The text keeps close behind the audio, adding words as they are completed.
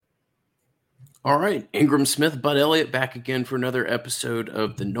All right, Ingram Smith, Bud Elliott back again for another episode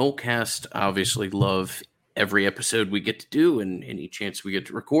of the Nolecast. I obviously love every episode we get to do and any chance we get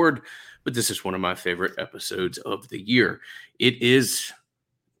to record, but this is one of my favorite episodes of the year. It is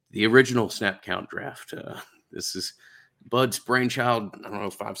the original Snap Count draft. This is Bud's brainchild, I don't know,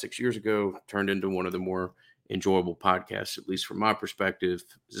 5-6 years ago, turned into one of the more enjoyable podcasts, at least from my perspective.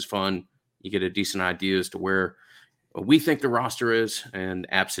 This is fun. You get a decent idea as to where we think the roster is, and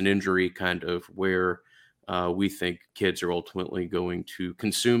absent injury, kind of where we think kids are ultimately going to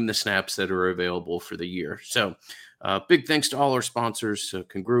consume the snaps that are available for the year. So big thanks to all our sponsors,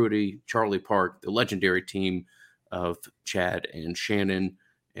 Congruity, Charlie Park, the legendary team of Chad and Shannon,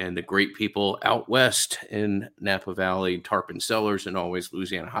 and the great people out west in Napa Valley, Tarpon Cellars, and always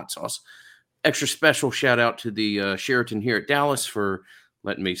Louisiana Hot Sauce. Extra special shout out to the Sheraton here at Dallas for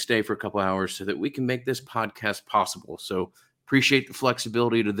letting me stay for a couple hours so that we can make this podcast possible. So appreciate the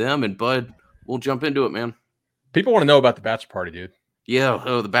flexibility to them. And Bud, we'll jump into it, man. People want to know about the bachelor party, dude. Yeah.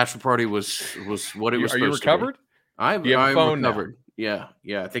 Oh, the bachelor party was what it was. Are you recovered? I'm recovered. Now?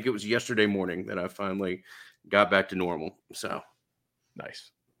 Yeah. I think it was yesterday morning that I finally got back to normal. So nice.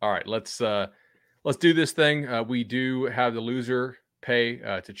 All right, let's do this thing. We do have the loser pay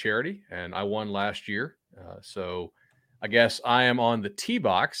to charity, and I won last year. So I guess I am on the tee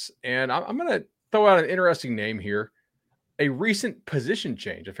box, and I'm going to throw out an interesting name here. A recent position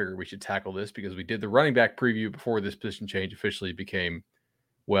change. I figured we should tackle this because we did the running back preview before this position change officially became,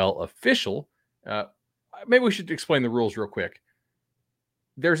 official. Maybe we should explain the rules real quick.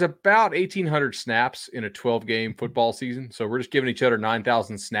 There's about 1,800 snaps in a 12-game football season, so we're just giving each other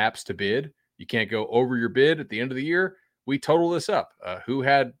 9,000 snaps to bid. You can't go over your bid at the end of the year. We total this up. Who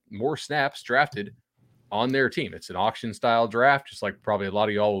had more snaps drafted on their team? It's an auction-style draft, just like probably a lot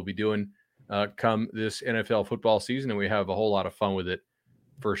of y'all will be doing come this NFL football season, and we have a whole lot of fun with it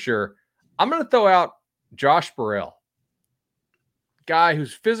for sure. I'm going to throw out Josh Burrell, guy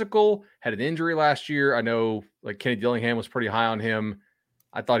who's physical, had an injury last year. I know like Kenny Dillingham was pretty high on him.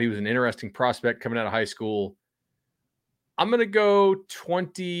 I thought he was an interesting prospect coming out of high school. I'm going to go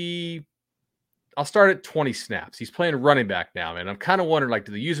 20. I'll start at 20 snaps. He's playing running back now, man. I'm kind of wondering, like,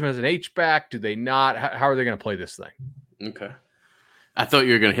 do they use him as an H-back? Do they not? How are they going to play this thing? Okay. I thought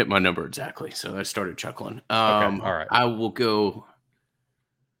you were going to hit my number exactly, so I started chuckling. Okay, all right. I'll go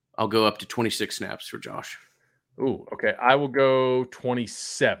up to 26 snaps for Josh. Ooh, okay. I will go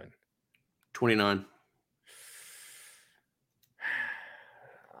 27. 29.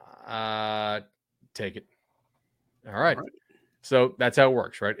 Take it. All right. So that's how it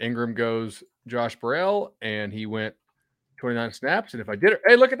works, right? Ingram goes Josh Burrell, and he went 29 snaps. And if I did it,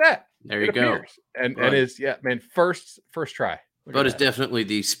 hey, look at that. There you go. And is first try. Bud is definitely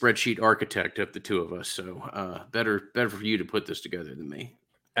the spreadsheet architect of the two of us. So better for you to put this together than me.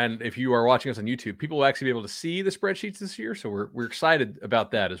 And if you are watching us on YouTube, people will actually be able to see the spreadsheets this year. So we're excited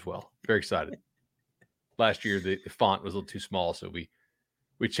about that as well. Very excited. Last year the font was a little too small, so we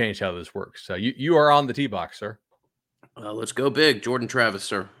changed how this works. So you are on the tee box, sir. Let's go big. Jordan Travis,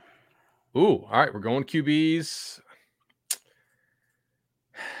 sir. Ooh, all right. We're going QBs.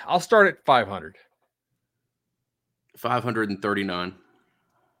 I'll start at 500. 539.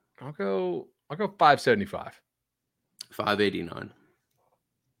 I'll go 575. 589.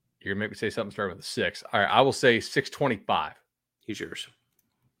 You're going to make me say something starting with a 6. All right. I will say 625. He's yours.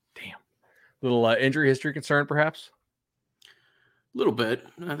 Damn. Little injury history concern, perhaps? A little bit.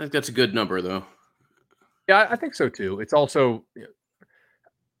 I think that's a good number, though. Yeah, I think so too. It's also,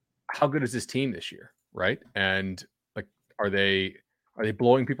 how good is this team this year, right? And like, are they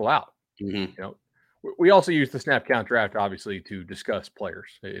blowing people out? Mm-hmm. We also use the snap count draft obviously to discuss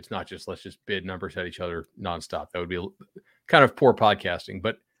players. It's not just let's just bid numbers at each other nonstop. That would be kind of poor podcasting.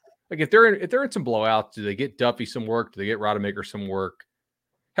 But like if they're in some blowouts, do they get Duffy some work? Do they get Rodemaker some work?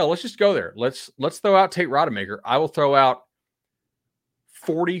 Hell, let's just go there. Let's throw out Tate Rodemaker. I will throw out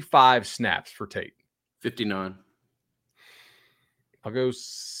 45 snaps for Tate. 59. I'll go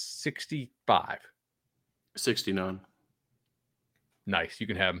 65. 69. Nice. You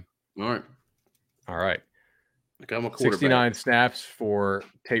can have him. All right. Like I'm a quarterback. 69 snaps for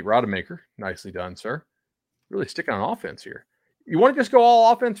Tate Rodemaker. Nicely done, sir. Really sticking on offense here. You want to just go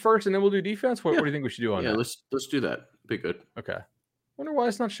all offense first and then we'll do defense? What do you think we should do on that? Yeah, let's do that. Be good. Okay. Wonder why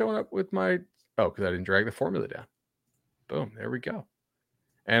it's not showing up with my... Oh, because I didn't drag the formula down. Boom. There we go.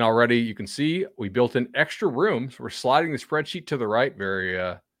 And already you can see we built in extra room. So we're sliding the spreadsheet to the right.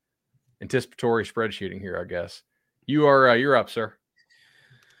 Very anticipatory spreadsheeting here, I guess. You're up, sir.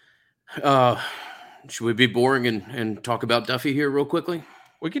 Should we be boring and talk about Duffy here real quickly?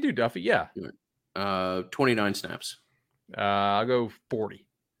 We could do Duffy, yeah. 29 snaps. I'll go 40.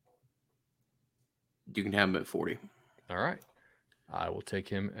 You can have him at 40. All right. I will take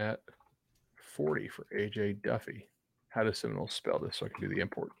him at 40 for AJ Duffy. How does Seminoles spell this so I can do the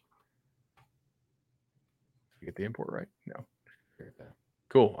import? Did you get the import right? No.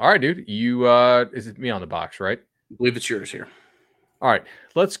 Cool. All right, dude. You is it me on the box, right? I believe it's yours here. All right.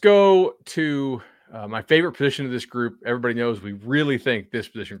 Let's go to my favorite position of this group. Everybody knows we really think this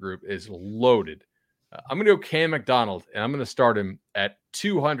position group is loaded. I'm going to go Cam McDonald, and I'm going to start him at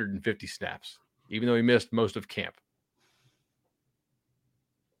 250 snaps, even though he missed most of camp.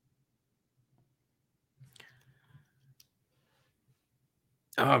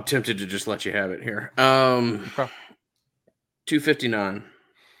 Oh, I'm tempted to just let you have it here. 259.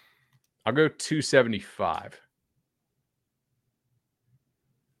 I'll go 275.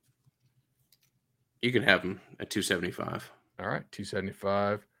 You can have him at 275. All right,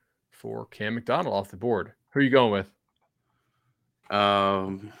 275 for Cam McDonald off the board. Who are you going with? I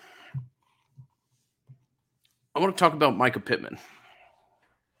want to talk about Micah Pittman.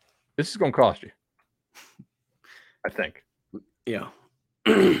 This is going to cost you, I think. Yeah.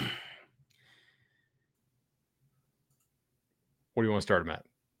 What do you want to start him at?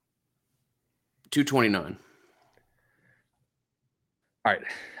 229. All right.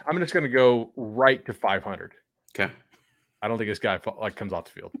 I'm just going to go right to 500. Okay. I don't think this guy comes off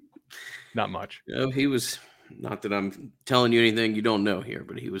the field. Not much. He was, not that I'm telling you anything you don't know here,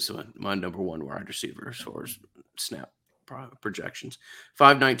 but he was my number one wide receiver as far as snap projections.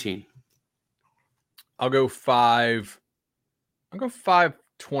 519. I'll go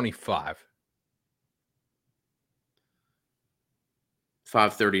 525.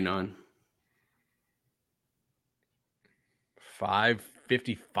 539.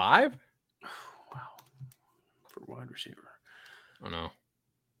 555? Wow. For wide receiver. I don't know.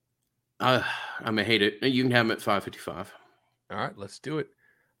 I may hate it. You can have him at 555. All right, let's do it.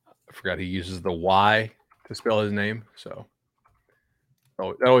 I forgot he uses the Y to spell his name. So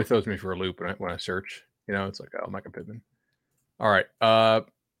that always throws me for a loop when I search. It's like, oh, Micah Pittman. All right.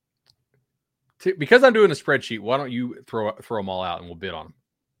 Because I'm doing a spreadsheet, why don't you throw them all out and we'll bid on them?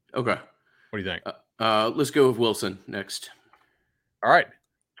 Okay. What do you think? Let's go with Wilson next. All right.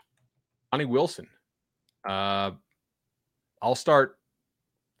 Johnny Wilson. I'll start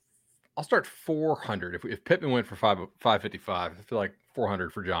 400. If Pittman went for 555, I feel like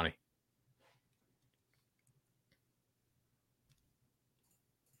 400 for Johnny.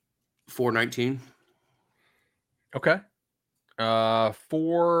 $419. Okay.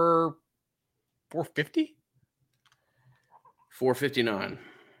 450? 459.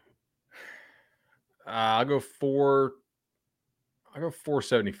 I'll go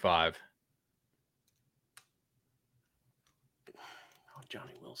 475. Oh,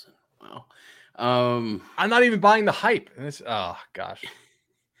 Johnny Wilson. Wow. I'm not even buying the hype. Oh gosh.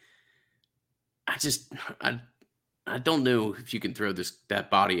 I don't know if you can throw that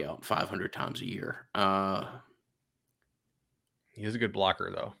body out 500 times a year. He is a good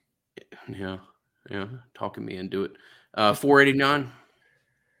blocker though. Yeah. Talking me into it. 489.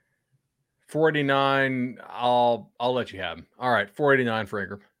 489. I'll let you have him. All right, 489 for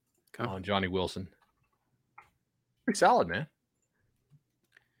Ingram. Okay. On Johnny Wilson. Pretty solid, man.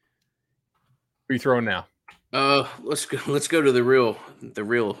 Who are you throwing now? Let's go to the real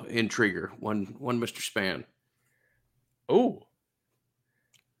intriguer. One Mr. Span. Oh.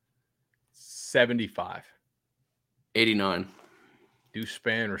 75. 89. Deuce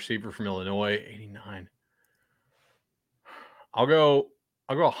Span, receiver from Illinois, 89. I'll go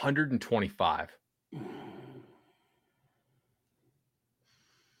 125.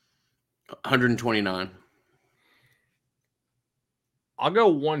 129. I'll go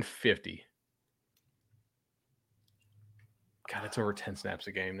 150. God, it's over 10 snaps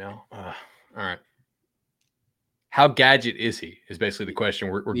a game now. All right. How gadget is he? Is basically the question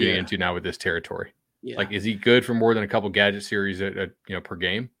we're getting into now with this territory. Yeah. Like, is he good for more than a couple gadget series per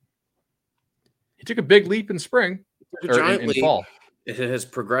game? He took a big leap in spring or in fall. It has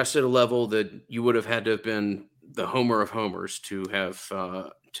progressed at a level that you would have had to have been the homer of homers to have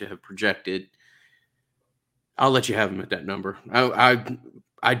projected. I'll let you have him at that number.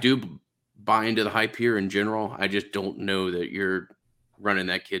 I do buy into the hype here in general. I just don't know that you're running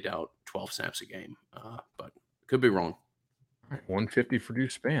that kid out 12 snaps a game, but could be wrong. All right, 150 for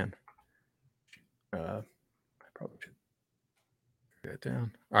Deuce Span. I probably should get that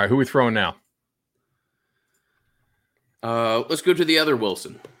down. All right, who are we throwing now? Let's go to the other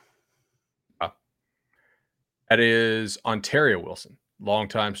Wilson. That is Ontario Wilson,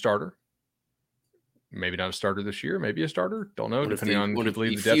 longtime starter. Maybe not a starter this year, maybe a starter. Don't know, depending on if you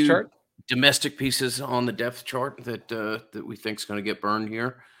believe the depth chart. Domestic pieces on the depth chart that we think is going to get burned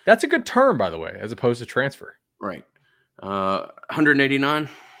here. That's a good term, by the way, as opposed to transfer. Right. 189.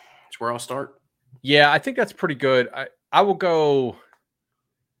 That's where I'll start. Yeah, I think that's pretty good. I will go.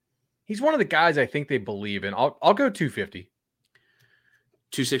 He's one of the guys I think they believe in. I'll go 250.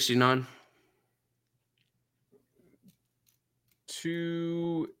 269.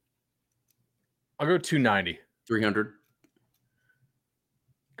 I'll go 290. 300.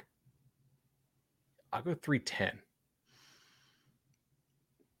 I'll go 310.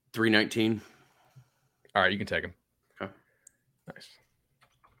 319. All right, you can take him. Okay. Nice.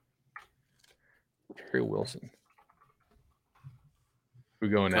 Terry Wilson. We're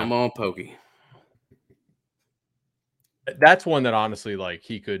going now. Come on, Pokey. That's one that honestly, like,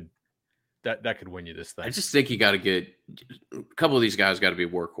 he could that could win you this thing. I just think you got to get a couple of these guys got to be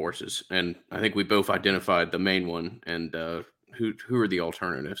workhorses, and I think we both identified the main one. And who are the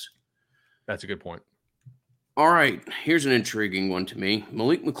alternatives? That's a good point. All right, here's an intriguing one to me.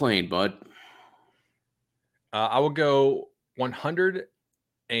 Malik McClain, bud. I will go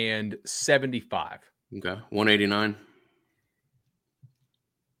 175. Okay, 189.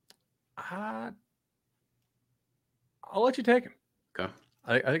 I'll let you take him. Okay.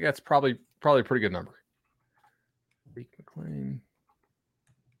 I think that's probably a pretty good number. Malik McClain.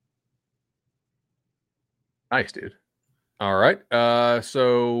 Nice, dude. All right.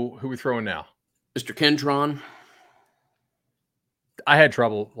 So who we throwing now? Mr. Kendron. I had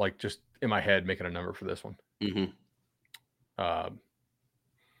trouble, like, just in my head making a number for this one.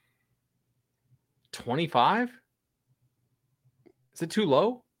 25? Is it too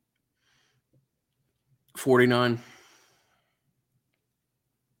low? 49.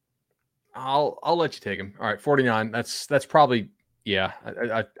 I'll let you take him. All right, 49. That's probably, yeah.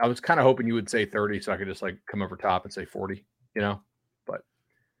 I was kind of hoping you would say 30 so I could just, like, come over top and say 40, but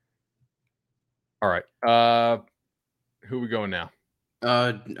all right. Who are we going now?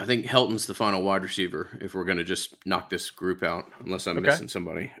 I think Helton's the final wide receiver if we're going to just knock this group out, unless I'm missing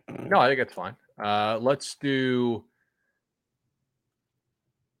somebody. No, I think that's fine. Let's do,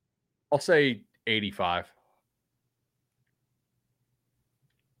 I'll say 85.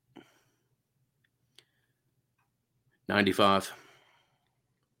 95.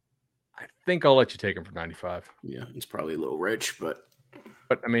 I think I'll let you take him for 95. Yeah, it's probably a little rich, but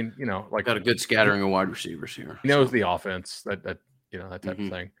I mean, like, got a good scattering of wide receivers here. He knows the offense, that that type of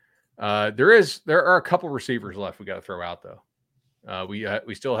thing. There are a couple receivers left we got to throw out though.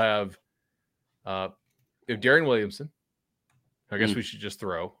 We still have Darren Williamson. I guess we should just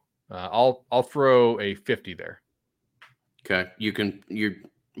throw. I'll throw a 50 there. Okay,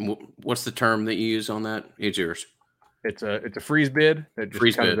 what's the term that you use on that? It's yours. It's a freeze bid. That just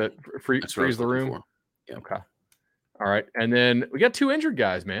freeze kind bid. Freeze the room. Yeah. Okay. All right, and then we got 2 injured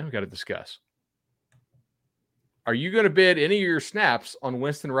guys, man. We got to discuss. Are you going to bid any of your snaps on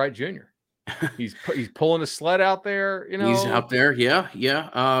Winston Wright Jr.? He's pulling a sled out there. He's out there.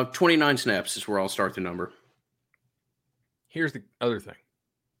 Yeah. 29 snaps is where I'll start the number. Here's the other thing.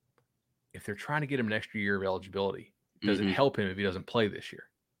 If they're trying to get him an extra year of eligibility, does it help him if he doesn't play this year?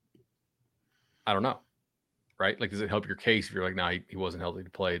 I don't know. Right? Like, does it help your case if you're like, nah, he wasn't healthy to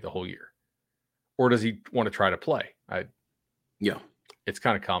play the whole year? Or does he want to try to play? Yeah. It's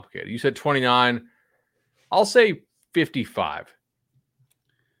kind of complicated. You said 29. I'll say 55.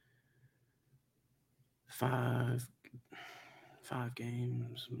 5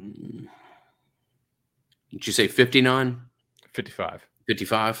 games. Did you say 59? 55.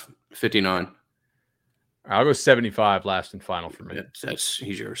 55? 59. I'll go 75 last and final for me.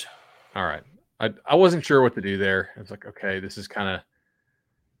 He's yours. All right. I wasn't sure what to do there. I was like, okay, this is kind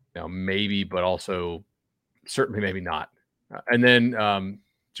of, maybe, but also certainly maybe not. And then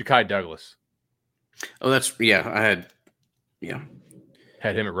Ja'Kai Douglas. Oh, I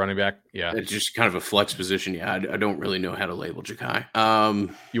had him at running back. Yeah. It's just kind of a flex position. Yeah, I don't really know how to label Ja'Kai.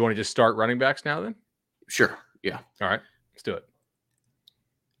 You want to just start running backs now then? Sure. Yeah. All right. Let's do it.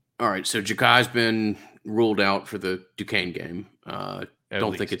 All right. So Ja'Kai's been ruled out for the Duquesne game.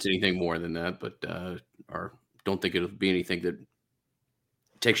 Don't think it's anything more than that, but or don't think it'll be anything that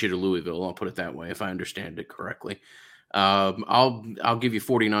takes you to Louisville. I'll put it that way if I understand it correctly. I'll give you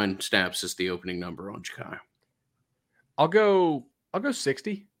 49 snaps as the opening number on Ja'Kai. I'll go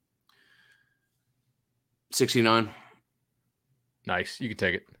 60. 69. Nice. You can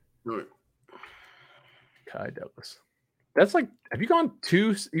take it. All right. Kai Douglas. That's like, have you gone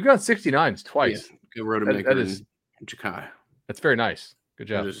 69s twice? Yeah, Rodemaker that is and Ja'Kai. That's very nice. Good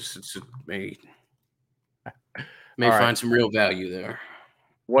job. May find some real value there.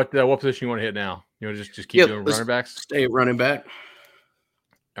 What position you want to hit now? You want to just keep doing running backs? Stay at running back.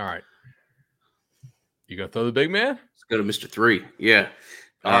 All right. You gonna throw the big man? Let's go to Mr. 3. Yeah.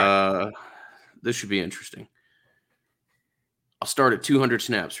 All right. This should be interesting. I'll start at 200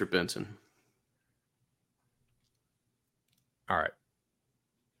 snaps for Benson. All right.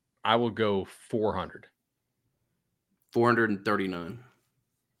 I will go 400. 439.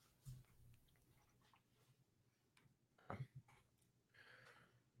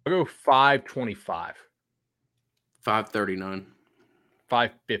 I'll go 525. 539.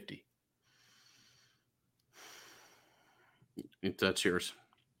 550. That's yours.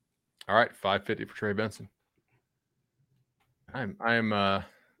 All right, 550 for Trey Benson. I'm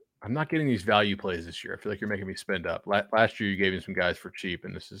not getting these value plays this year. I feel like you're making me spend up. Last year you gave me some guys for cheap,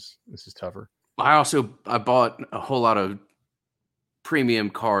 and this is tougher. I bought a whole lot of premium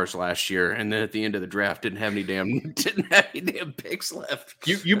cars last year, and then at the end of the draft didn't have any damn picks left.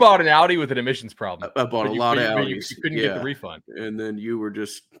 You bought an Audi with an emissions problem. I bought a lot of Audis. You couldn't get the refund, and then you were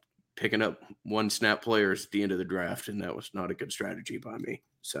just picking up one snap players at the end of the draft, and that was not a good strategy by me.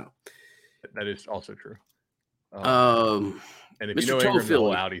 So that is also true. And if Mr. you know Ingram, the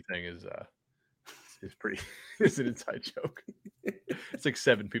whole Audi thing is pretty is an inside joke. It's like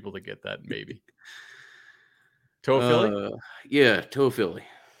 7 people that get that, maybe. Toa-Philly? Yeah, Toa-Philly.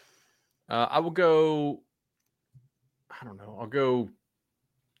 I will go, I don't know, I'll go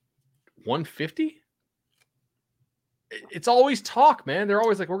 150. It's always talk, man. They're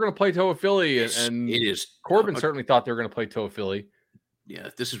always like, we're going to play Toa-Philly. And it is. Corbin certainly thought they were going to play Toa-Philly. Yeah,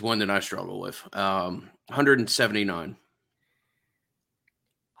 this is one that I struggle with. 179.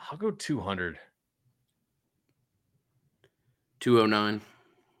 I'll go 200. 209.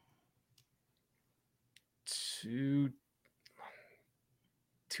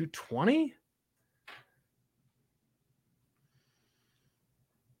 220.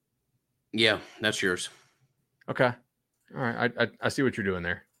 Yeah, that's yours. Okay. All right. I see what you're doing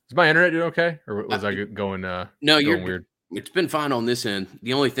there. Is my internet doing okay? Or was I going no, you're weird? It's been fine on this end.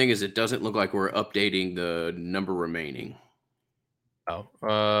 The only thing is it doesn't look like we're updating the number remaining.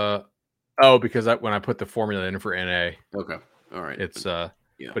 Oh. Because when I put the formula in for NA. Okay. All right. It's yeah.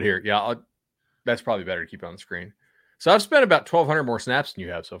 But here, that's probably better to keep it on the screen. So I've spent about 1,200 more snaps than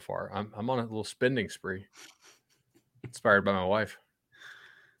you have so far. I'm on a little spending spree. Inspired by my wife.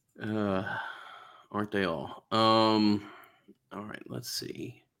 Aren't they all? All right, let's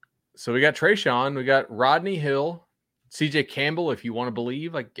see. So we got Trayshawn, we got Rodney Hill, CJ Campbell, if you want to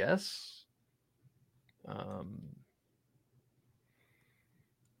believe, I guess.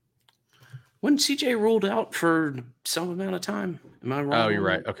 When CJ ruled out for some amount of time, am I wrong? Oh, you're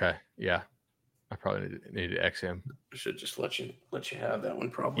right. Okay, yeah, I probably need to X him. I should just let you have that one,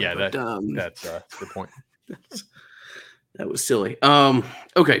 probably. Yeah, that's a good point. That was silly.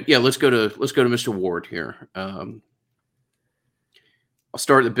 Okay, yeah, let's go to Mr. Ward here. I'll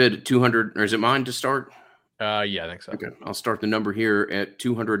start the bid at 200, or is it mine to start? Yeah, I think so. Okay, I'll start the number here at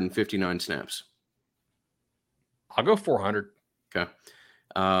 259 snaps. I'll go 400. Okay.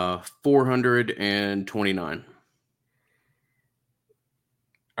 429.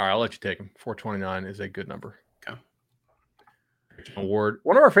 All right, I'll let you take him. 429 is a good number. Okay. Award,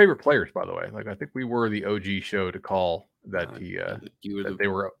 one of our favorite players, by the way. Like, I think we were the OG show to call that they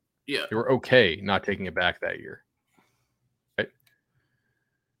were okay not taking it back that year. Right.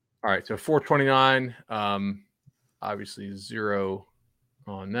 All right, so 429. Obviously 0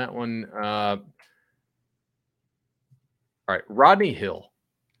 on that one. All right, Rodney Hill.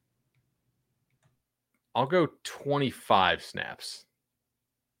 I'll go 25 snaps.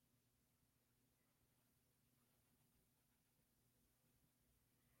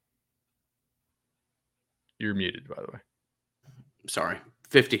 You're muted, by the way. Sorry.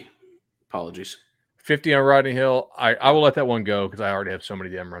 50. Apologies. 50 on Rodney Hill. I will let that one go because I already have so many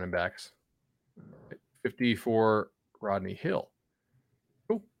damn running backs. 50 for Rodney Hill.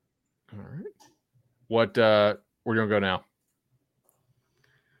 Oh, all right. What where do you want to go now?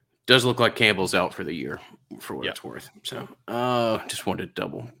 Does look like Campbell's out for the year, for what it's worth. So, just wanted to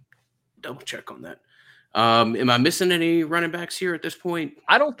double check on that. Am I missing any running backs here at this point?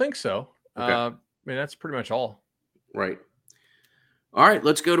 I don't think so. Okay. I mean, that's pretty much all. Right. All right,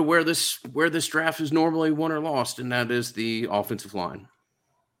 let's go to where this draft is normally won or lost, and that is the offensive line.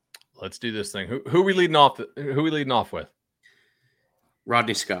 Let's do this thing. Who are we leading off? Who are we leading off with?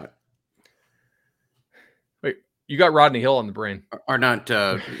 Rodney Scott. Wait, you got Rodney Hill on the brain. Or not,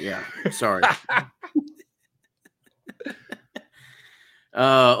 yeah, sorry.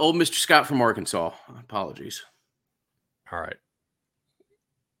 Old Mr. Scott from Arkansas. Apologies. All right.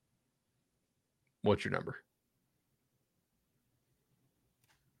 What's your number?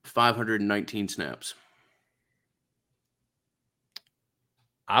 519 snaps.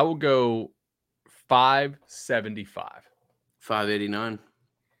 I will go 575. 589.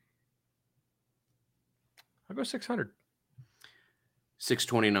 I'll go 600.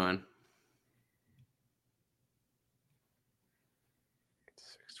 629.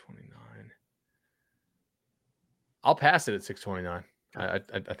 629. I'll pass it at 629. I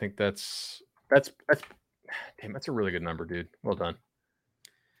think that's damn, that's a really good number, dude. Well done.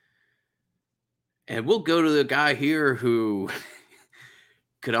 And we'll go to the guy here who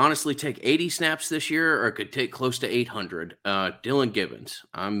could honestly take 80 snaps this year or could take close to 800. Dylan Gibbons.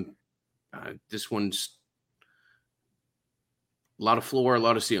 This one's a lot of floor, a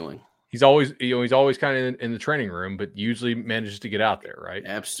lot of ceiling. He's always kind of in the training room, but usually manages to get out there, right?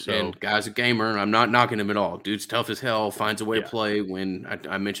 Absolutely. And guy's a gamer. I'm not knocking him at all. Dude's tough as hell, finds a way to play. When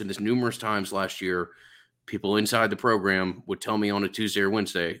I mentioned this numerous times last year, people inside the program would tell me on a Tuesday or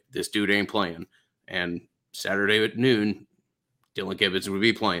Wednesday, this dude ain't playing. And Saturday at noon, Dylan Gibbons would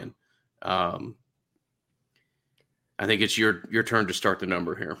be playing. I think it's your turn to start the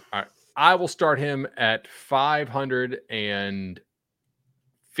number here. All right. I will start him at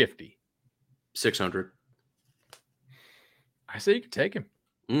 550. 600. I say you can take him.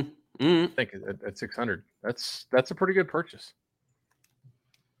 I think at 600. That's a pretty good purchase.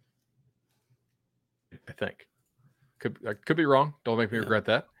 I think. Could be wrong. Don't make me regret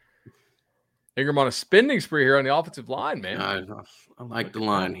that. Ingram on a spending spree here on the offensive line, man. I like the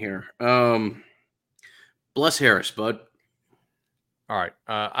line here. Bless Harris, bud. All right.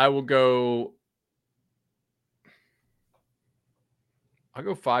 I'll go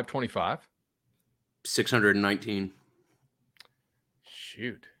 525. 619.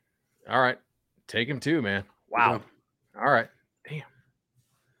 Shoot. All right. Take him too, man. Wow. All right. Damn.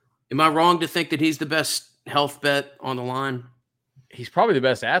 Am I wrong to think that he's the best health bet on the line? He's probably the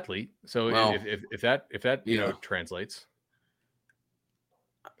best athlete. So if that translates.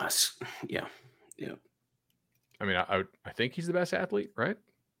 Yeah. I mean, I think he's the best athlete, right?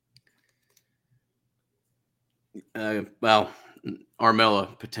 Well,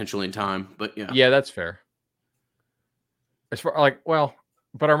 Armella potentially in time, but yeah. Yeah, that's fair. As far but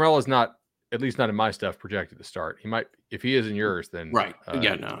Armella's not, at least not in my stuff, projected to start. He might, if he is in yours, then right.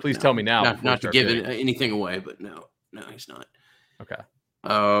 Please tell me now. Not to give anything away, but no, he's not. Okay.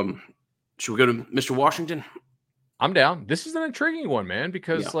 Should we go to Mr. Washington? I'm down. This is an intriguing one, man,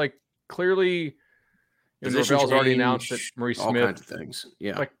 because clearly, Norvell's already announced that Maurice Smith. All kinds of things.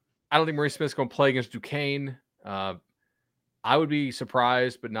 Yeah. I don't think Maurice Smith's going to play against Duquesne. I would be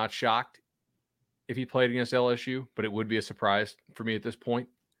surprised, but not shocked if he played against LSU, but it would be a surprise for me at this point.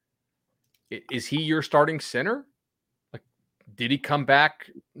 Is he your starting center? Did he come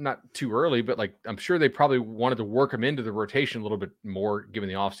back not too early, but I'm sure they probably wanted to work him into the rotation a little bit more given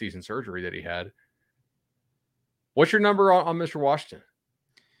the offseason surgery that he had. What's your number on Mr. Washington?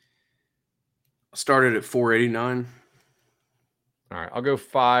 Started at 489. All right, I'll go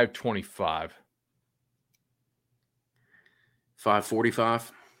 525.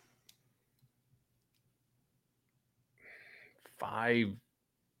 545.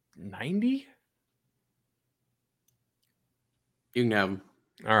 590. You can have him.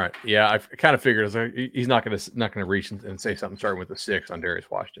 All right. Yeah, I kind of figured he's not going to reach and say something starting with a 6 on Darius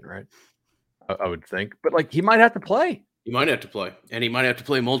Washington, right? I would think, but he might have to play. He might have to play, and he might have to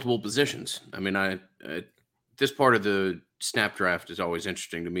play multiple positions. I mean, this part of the snap draft is always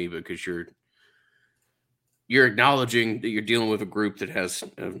interesting to me because you're acknowledging that you're dealing with a group that has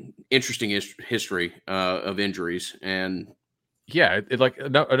an interesting history of injuries, and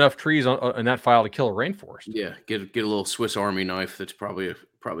enough trees on that file to kill a rainforest. Yeah, get a little Swiss Army knife. That's probably a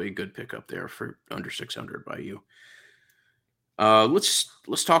good pickup there for under 600 by you. Let's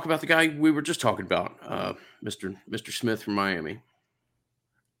talk about the guy we were just talking about, Mr. Smith from Miami.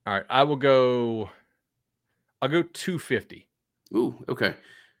 All right, I'll go 250. Ooh, okay.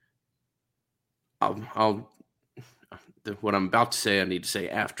 What I'm about to say, I need to say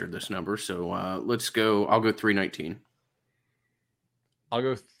after this number. So let's go. I'll go 319. I'll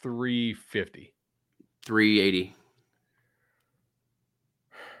go 350. 380.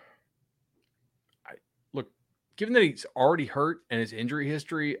 Look, given that he's already hurt and his injury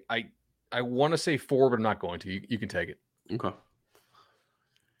history, I want to say 4, but I'm not going to. You can take it. Okay.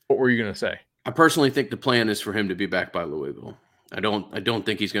 What were you going to say? I personally think the plan is for him to be back by Louisville. I don't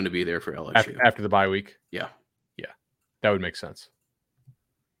think he's going to be there for LSU. After the bye week? Yeah. That would make sense.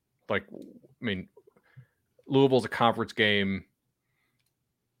 Louisville's a conference game.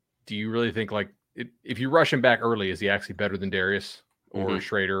 Do you really think if you rush him back early, is he actually better than Darius or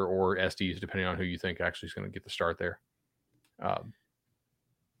Schrader or Estes, depending on who you think actually is going to get the start there?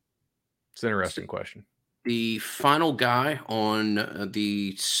 It's an interesting question. The final guy on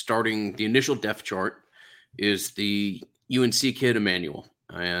the initial depth chart is the UNC kid, Emmanuel.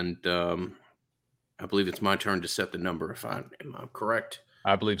 And I believe it's my turn to set the number if am I correct?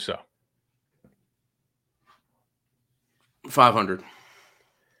 I believe so. 500.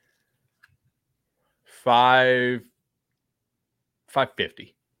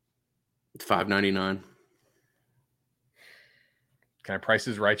 550. 599. Can I price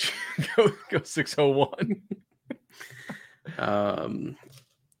this right? go 601.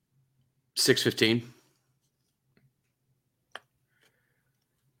 615.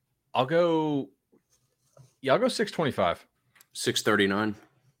 I'll go 625. 639.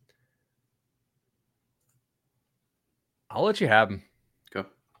 I'll let you have them. Go.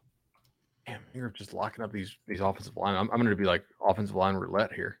 Damn, you're just locking up these offensive line. I'm going to be like offensive line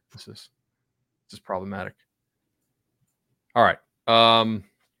roulette here. This is problematic. All right. Who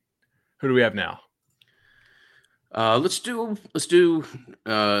do we have now? Let's do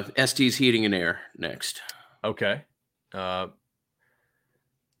ST's Heating and Air next. Okay.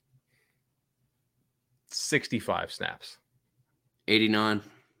 65 snaps. 89.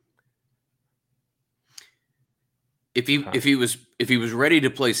 If he was ready to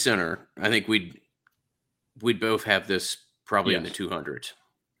play center, I think we'd both have this probably in the 200s.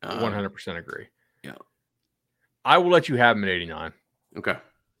 100% agree. Yeah. I will let you have him at 89. Okay.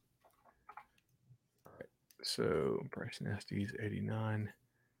 So Bryson Estes 89.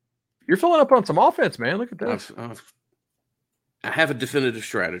 You're filling up on some offense, man. Look at this. I have a definitive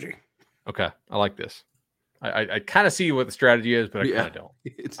strategy. Okay, I like this. I kind of see what the strategy is, but I kind of don't.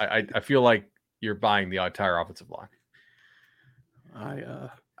 I feel like you're buying the entire offensive line.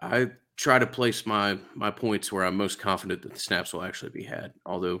 I try to place my points where I'm most confident that the snaps will actually be had.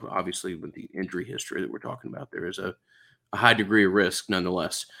 Although obviously with the injury history that we're talking about, there is a high degree of risk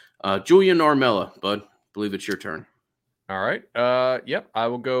nonetheless. Julian Armella, bud, I believe it's your turn. All right. Yep. I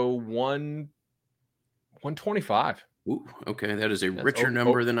will go 125. Ooh, okay. That is a richer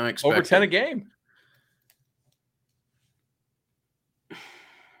number than I expected. Over 10 a game.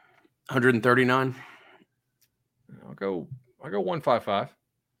 139. I'll go 155.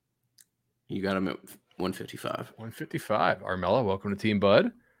 You got him at 155. 155. Armella, welcome to Team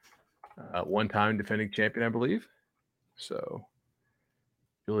Bud. One-time defending champion, I believe. So,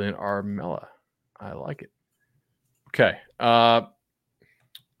 Julian Armella. I like it. Okay.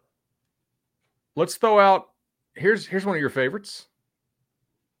 Let's throw out. Here's one of your favorites.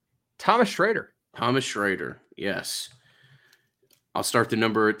 Thomas Schrader. Thomas Schrader. Yes. I'll start the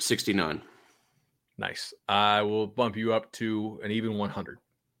number at 69. Nice. I will bump you up to an even 100.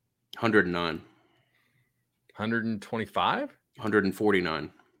 109. 125.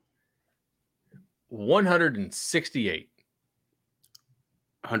 149. 168.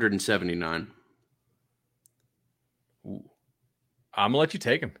 179. Ooh. I'm gonna let you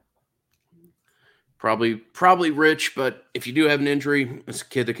take him. Probably rich, but if you do have an injury, it's a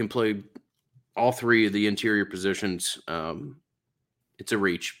kid that can play all three of the interior positions. It's a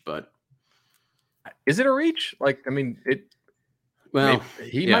reach, but is it a reach? Like, I mean, Well,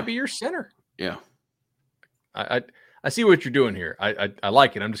 he might be your center. Yeah. I see what you're doing here. I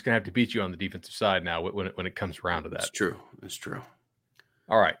like it. I'm just gonna have to beat you on the defensive side now when it comes around to that. That's true. That's true.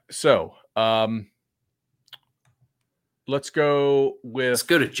 All right. So let's go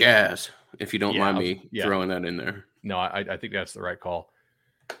to Jazz, if you don't mind me throwing that in there. No, I think that's the right call.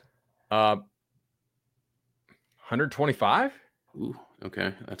 125? Ooh,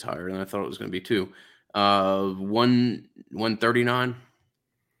 okay. That's higher than I thought it was going to be too. 139.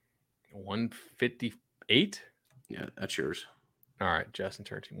 158? Yeah, that's yours. All right, Jazz and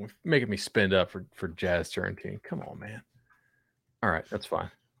Turntine. You're making me spend up for Jazz Turntine. Come on, man. All right, that's fine.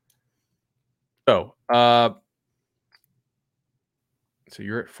 So, so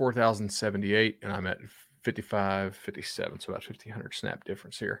you're at 4,078, and I'm at 55.57, so about 1,500 snap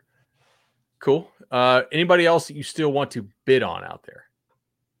difference here. Cool. Anybody else that you still want to bid on out there?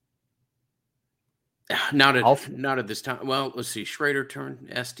 Not at this time. Well, let's see. Schrader turned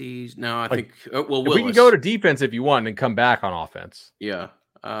SDs. No, I think. Well, we can go to defense if you want, and come back on offense. Yeah.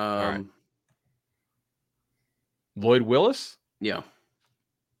 All right. Lloyd Willis. Yeah.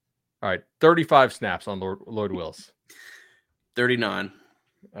 All right. 35 snaps on Lloyd Willis. 39.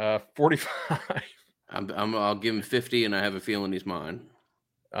 45. I'll give him 50, and I have a feeling he's mine.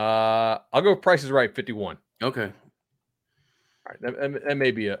 I'll go Price is Right, 51. Okay. All right, that may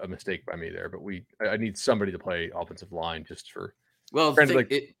be a mistake by me there, but I need somebody to play offensive line just for. Well,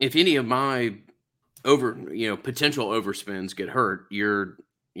 if any of my potential overspends get hurt,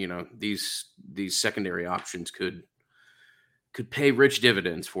 these secondary options could pay rich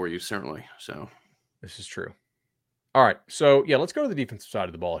dividends for you, certainly. So this is true. All right, so yeah, let's go to the defensive side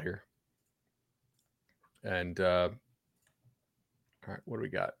of the ball here. And all right, what do we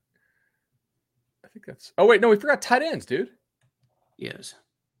got? think that's. Oh wait, no, we forgot tight ends, dude. Yes.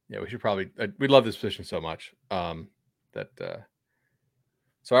 Yeah, we should probably. We love this position so much. That.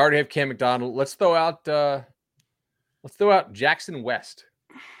 So I already have Cam McDonald. Let's throw out. Let's throw out Jackson West.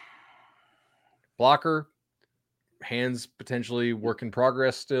 Blocker, hands potentially work in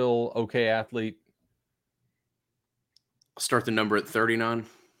progress still. Okay athlete. I'll start the number at 39.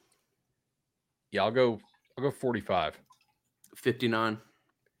 Yeah, I'll go 45. 59.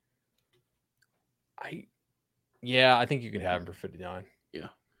 I think you can have him for 59. Yeah.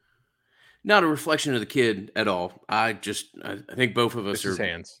 Not a reflection of the kid at all. I think both of us It's are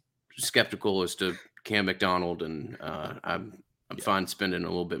hands. skeptical as to Cam McDonald, and I'm fine spending a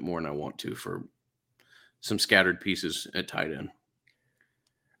little bit more than I want to for some scattered pieces at tight end.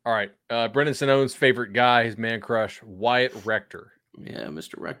 All right. Brendan Sinone's favorite guy, his man crush, Wyatt Rector. Yeah,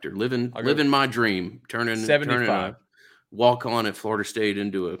 Mr. Rector, living my dream, turning 75. a walk on at Florida State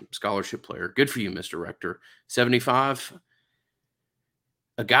into a scholarship player. Good for you, Mr. Rector. 75.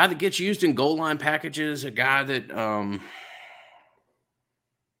 A guy that gets used in goal line packages, a guy that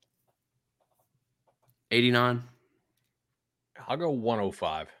 89. I'll go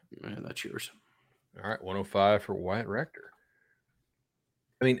 105. Yeah, that's yours. All right, 105 for Wyatt Rector.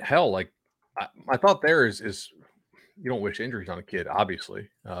 I mean, hell, like my thought there is you don't wish injuries on a kid, obviously.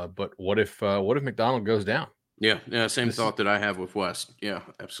 But what if McDonald goes down? Yeah, same thought that I have with West. Yeah,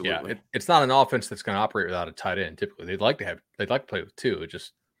 absolutely. Yeah, it's not an offense that's going to operate without a tight end. Typically, they'd like to play with two. It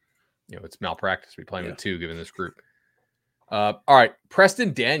just, it's malpractice to be playing with two given this group. All right,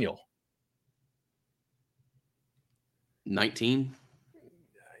 Preston Daniel. 19.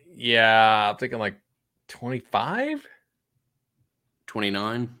 Yeah, I'm thinking like 25. 29.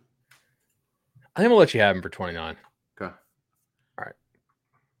 I think I'm gonna let you have him for 29. Okay. All right.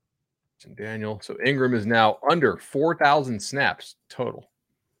 Daniel. So Ingram is now under 4,000 snaps total.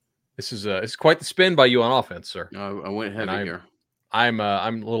 This is quite the spin by you on offense, sir. I went heavy here. I'm a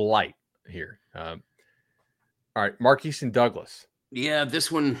little light here. All right, Marquise and Douglas. Yeah,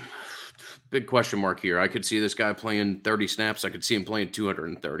 this one, big question mark here. I could see this guy playing 30 snaps. I could see him playing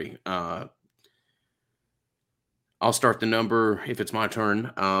 230. I'll start the number if it's my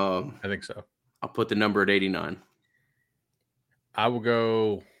turn. I think so. I'll put the number at 89. I will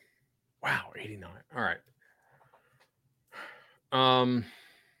go. Wow, 89. All right.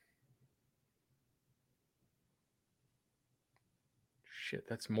 Shit,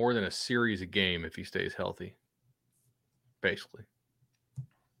 that's more than a series a game if he stays healthy. Basically.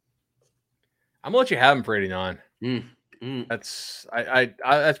 I'm gonna let you have him for 89. That's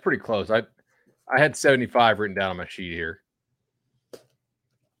that's pretty close. I had 75 written down on my sheet here.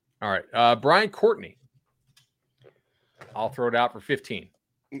 All right. Brian Courtney. I'll throw it out for 15.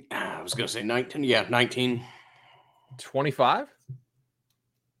 I was going to say 19. Yeah, 19. 25.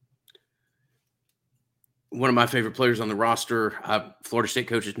 One of my favorite players on the roster. Florida State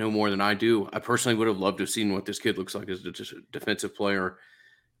coaches know more than I do. I personally would have loved to have seen what this kid looks like as a defensive player.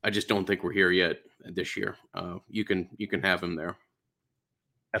 I just don't think we're here yet this year. You can have him there.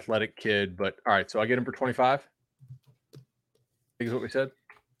 Athletic kid, but all right. So I get him for 25. I think is what we said.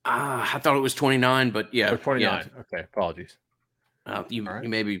 I thought it was 29, but yeah. 29. Yeah. Okay. Apologies. You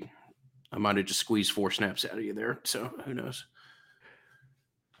maybe I might have just squeezed 4 snaps out of you there. So who knows?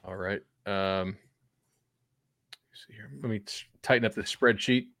 All right. See here. Let me tighten up the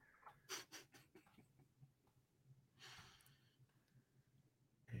spreadsheet.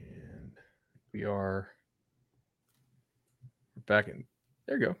 And we're back in.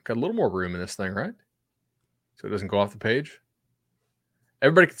 There you go. Got a little more room in this thing, right? So it doesn't go off the page.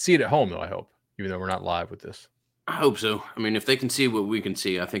 Everybody can see it at home, though, I hope, even though we're not live with this. I hope so. I mean, if they can see what we can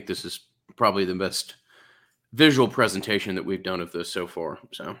see, I think this is probably the best visual presentation that we've done of this so far.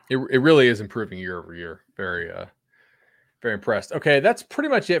 So it really is improving year over year. Very impressed. Okay, that's pretty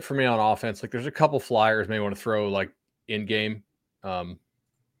much it for me on offense. Like, there's a couple flyers may want to throw like in game. All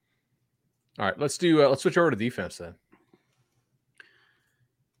right, let's switch over to defense then.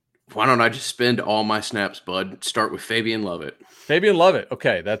 Why don't I just spend all my snaps, bud? Start with Fabian Lovett. Fabian Lovett.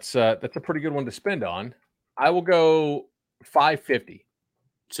 Okay, that's a pretty good one to spend on. I will go 550.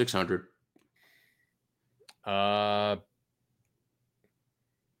 600.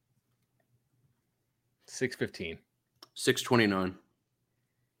 615. 629.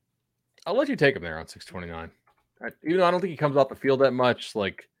 I'll let you take him there on 629. Even though I don't think he comes off the field that much,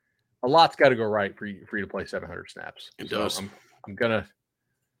 like a lot's got to go right for you to play 700 snaps. It does. I'm gonna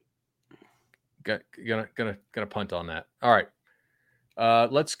punt on that. All right.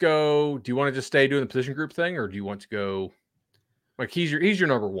 Let's go. Do you want to just stay doing the position group thing, or do you want to go? Like he's your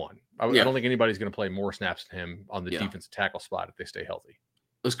number one. I don't think anybody's going to play more snaps than him on the defensive tackle spot if they stay healthy.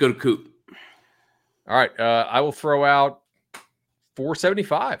 Let's go to Coop. All right. I will throw out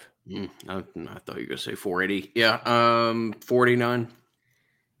 475. I thought you were going to say 480. Yeah. 49.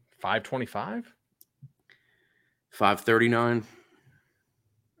 525. 539.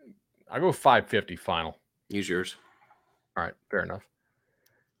 I'll go 550 final. Use yours. All right. Fair enough.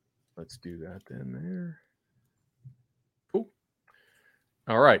 Let's do that then there. Cool.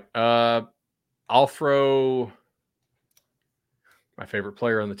 All right. I'll throw my favorite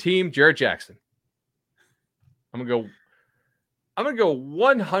player on the team, Jarrett Jackson. I'm gonna go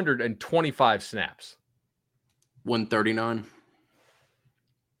 125 snaps. 139.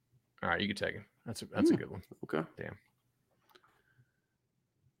 All right, you can take him. That's a good one. Okay. Damn.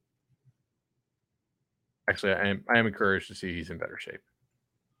 Actually, I am encouraged to see he's in better shape.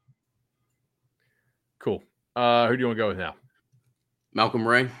 Cool. Who do you want to go with now? Malcolm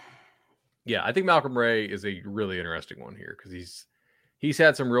Ray. Yeah, I think Malcolm Ray is a really interesting one here because he's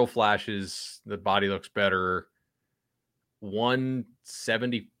had some real flashes. The body looks better.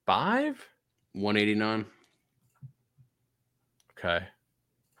 175? 189. Okay.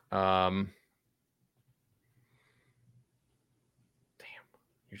 Damn.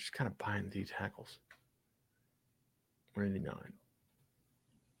 You're just kind of buying the tackles. 189.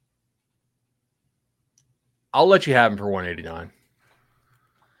 I'll let you have him for 189.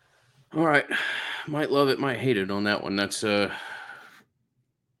 All right. Might love it, might hate it on that one. That's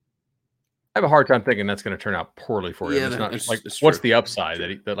I have a hard time thinking that's going to turn out poorly for you. Yeah, it's not that's what's true. the upside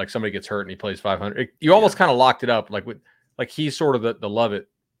that like somebody gets hurt and he plays 500? You almost kind of locked it up like he's sort of the love it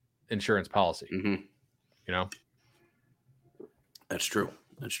insurance policy. Mm-hmm. You know? That's true.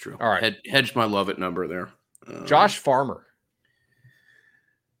 That's true. All right. Hedged my love it number there. Josh Farmer.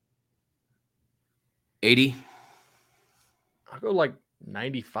 80. I'll go like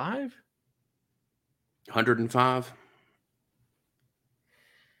 95. 105.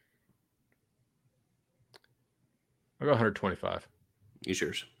 I'll go 125. Use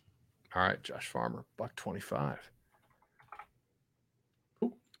yours. All right, Josh Farmer, $125.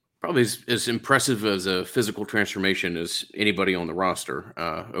 Cool. Probably as impressive as a physical transformation as anybody on the roster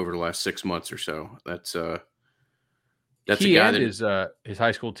over the last 6 months or so. That's a guy that is his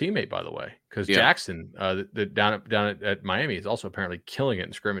high school teammate, by the way, because Jackson, down at Miami, is also apparently killing it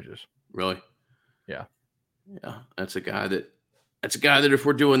in scrimmages. Really? Yeah. Yeah, that's a guy that if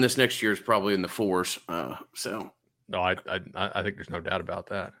we're doing this next year is probably in the fours. So. No, I think there's no doubt about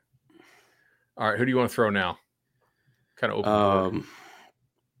that. All right, who do you want to throw now? Kind of open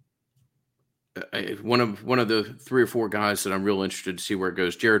board. One of the 3 or 4 guys that I'm real interested to see where it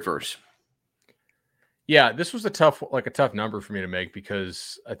goes. Jared Verse. Yeah, this was a tough number for me to make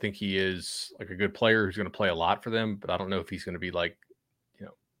because I think he is like a good player who's going to play a lot for them, but I don't know if he's going to be like,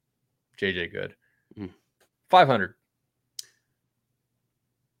 JJ good. 500.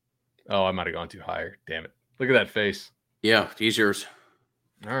 Oh, I might have gone too high. Damn it. Look at that face. Yeah, he's yours.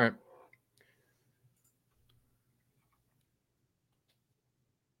 All right.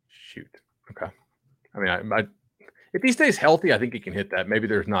 Shoot. Okay. I mean, if he stays healthy, I think he can hit that. Maybe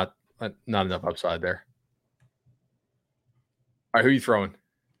there's not enough upside there. All right, who are you throwing?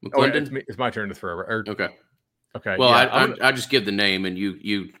 McClendon? It's my turn to throw. Okay. Okay. Well, yeah, I just give the name and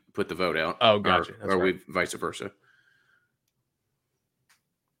you put the vote out. Oh, gotcha. Or right. We vice versa.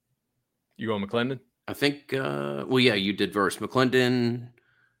 You going McClendon? I think. Well, yeah, you did Verse. McClendon.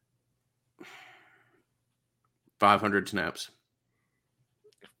 500 snaps.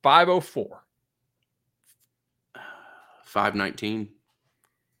 504. 519.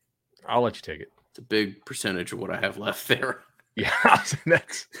 I'll let you take it. It's a big percentage of what I have left there. Yeah,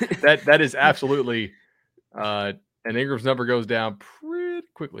 that is absolutely. And Ingram's number goes down pretty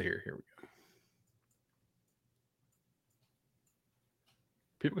quickly here. Here we go.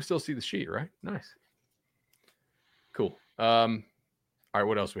 People can still see the sheet, right? Nice. Cool. All right,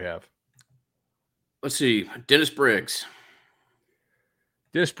 what else we have? Let's see. Dennis Briggs.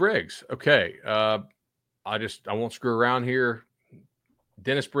 Okay. I won't screw around here.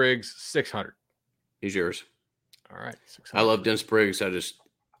 Dennis Briggs, 600. He's yours. All right. 600. I love Dennis Briggs.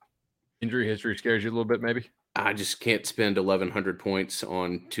 Injury history scares you a little bit, maybe? I just can't spend 1,100 points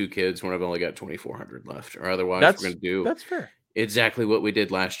on 2 kids when I've only got 2,400 left. Or otherwise, we're going to do that's fair. Exactly what we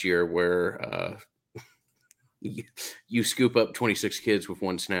did last year, where you scoop up 26 kids with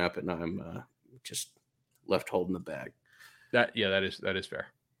 1 snap, and I'm just left holding the bag. That is fair.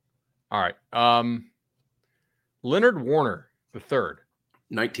 All right. Leonard Warner, the third.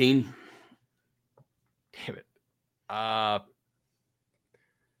 19. Damn it.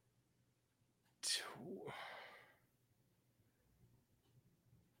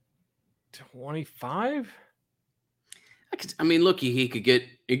 25. I mean, look, he could get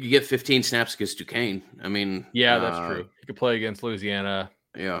You could get 15 snaps against Duquesne. I mean, Yeah, that's true. You could play against Louisiana.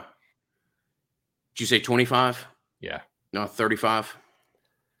 Yeah. Did you say 25? Yeah. No, 35.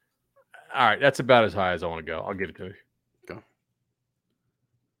 All right, that's about as high as I want to go. I'll give it to you. Okay.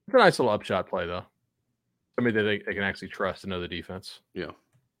 It's a nice little upshot play, though. Somebody that they can actually trust and know the defense. Yeah.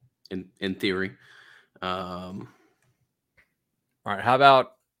 In theory. All right, how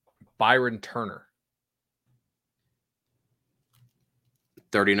about Byron Turner?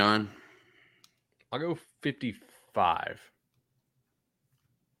 39. I'll go 55.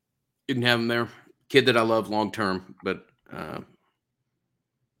 You can have him there. Kid that I love long term, but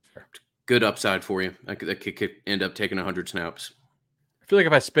good upside for you. That could end up taking 100 snaps. I feel like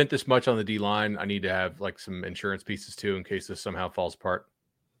if I spent this much on the D line, I need to have like some insurance pieces too in case this somehow falls apart.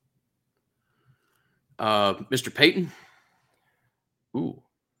 Mr. Payton. Ooh.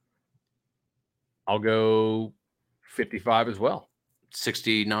 I'll go 55 as well.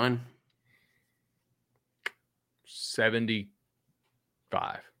 69.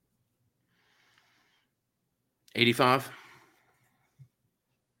 75. 85.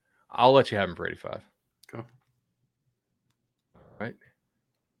 I'll let you have him for 85. Okay. All right.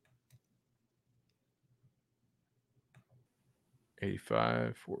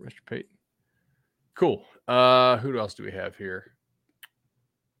 85 for Mr. Payton. Cool. Who else do we have here?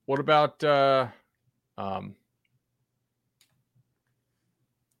 What about can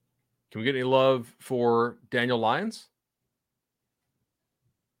we get any love for Daniel Lyons?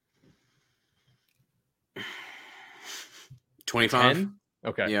 25. 10?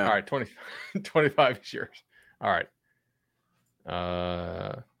 Okay. Yeah. All right. 25 is yours. All right.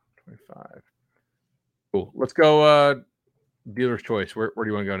 25. Cool. Let's go dealer's choice. Where do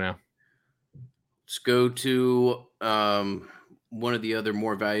you want to go now? Let's go to one of the other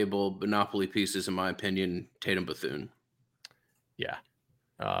more valuable Monopoly pieces, in my opinion, Tatum Bethune. Yeah.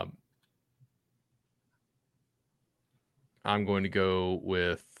 I'm going to go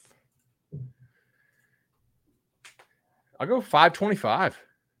with. I'll go 525.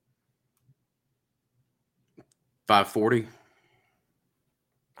 540.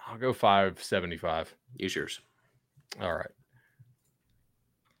 I'll go 575. Use yours. All right.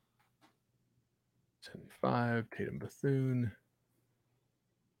 75, Tatum Bethune.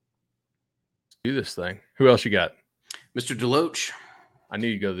 Let's do this thing. Who else you got? Mr. Deloach. I knew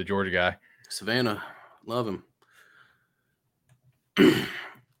you'd go to the Georgia guy. Savannah. Love him.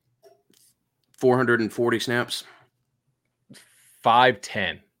 440 snaps.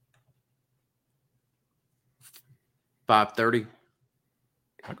 510. 530.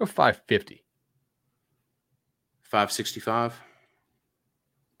 I'll go 550. 565.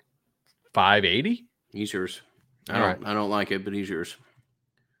 580. He's yours. I don't like it, but he's yours.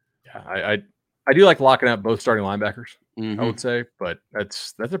 Yeah, I do like locking up both starting linebackers. Mm-hmm. I would say, but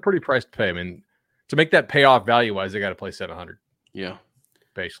that's a pretty price to pay. I mean, to make that pay off value wise, they got to play 700. Yeah,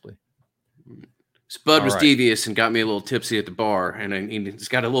 basically. Spud was devious and got me a little tipsy at the bar, and he's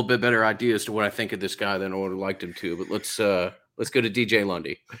got a little bit better idea as to what I think of this guy than I would have liked him to. But let's go to DJ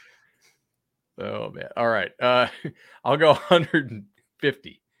Lundy. Oh man! All right, I'll go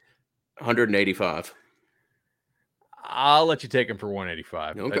 150. 185. I'll let you take him for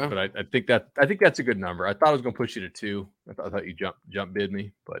 185. Okay, but I think that's a good number. I thought I was going to push you to 2. I thought you jump bid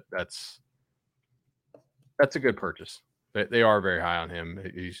me, but that's a good purchase. They are very high on him.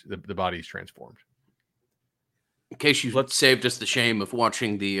 The body's transformed. In case you saved us the shame of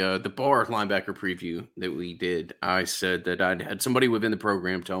watching the bar linebacker preview that we did, I said that I'd had somebody within the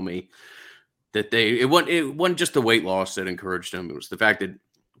program tell me that it wasn't just the weight loss that encouraged him. It was the fact that,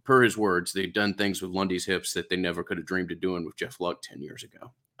 per his words, they'd done things with Lundy's hips that they never could have dreamed of doing with Jeff Luck 10 years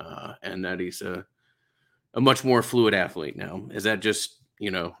ago. And that he's a much more fluid athlete now. Is that just,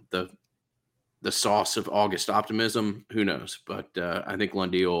 the sauce of August optimism? Who knows? But I think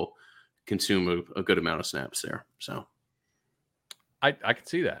Lundy will consume a good amount of snaps there. So I can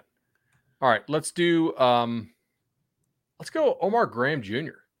see that. All right, let's do let's go Omar Graham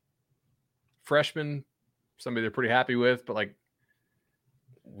Jr. Freshman, somebody they're pretty happy with, but like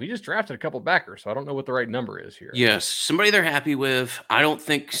we just drafted a couple backers, so I don't know what the right number is here. Yes, somebody they're happy with. I don't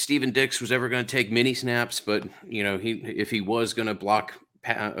think Steven Dix was ever going to take many snaps, but if he was going to block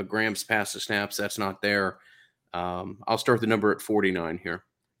Graham's pass to snaps, that's not there. I'll start the number at 49 here.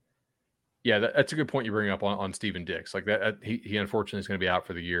 Yeah, that's a good point you bring up on Steven Dix. Like that, he unfortunately is going to be out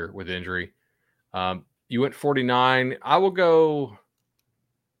for the year with injury. You went 49. I will go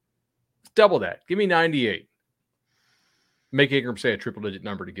double that. Give me 98. Make Ingram say a triple-digit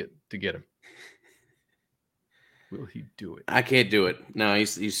number to get him. Will he do it? I can't do it. No,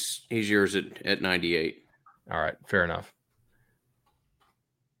 he's yours at 98. All right, fair enough.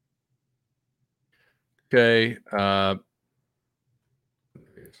 Okay.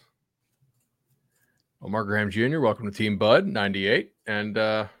 Omar Graham Jr., welcome to Team Bud 98. And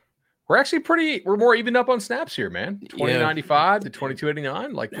we're more evened up on snaps here, man. 2095 to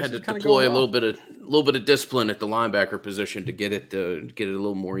 2289. Like, this had to is kind of deploy going a little bit of discipline at the linebacker position to get it a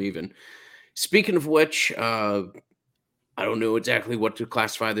little more even. Speaking of which, I don't know exactly what to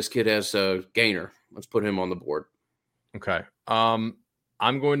classify this kid as. Gainer. Let's put him on the board. Okay. I'm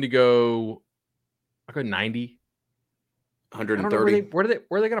going to go. I'll go 90. 130. Where are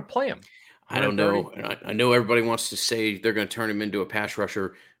they going to play him? I don't know. I know everybody wants to say they're going to turn him into a pass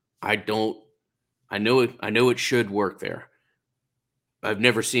rusher. I don't. I know it should work there. I've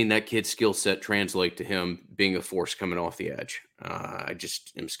never seen that kid's skill set translate to him being a force coming off the edge. I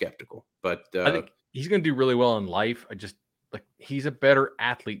just am skeptical. But I think he's going to do really well in life. He's a better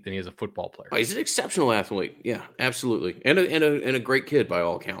athlete than he is a football player. He's an exceptional athlete. Yeah, absolutely, and a great kid by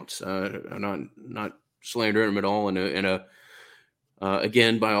all accounts. I'm not slandering him at all. And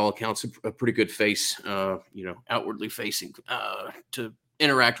again, by all accounts, a pretty good face. Outwardly facing to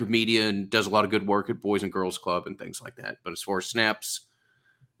interact with media and does a lot of good work at Boys and Girls Club and things like that. But as far as snaps,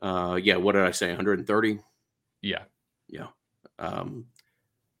 what did I say? 130. Yeah.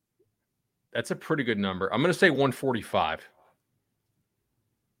 That's a pretty good number. I'm going to say 145.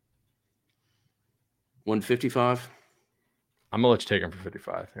 155. I'm going to let you take him for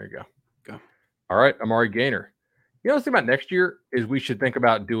 55. There you go. Go. All right. Amari Gainer. You know, the thing about next year is we should think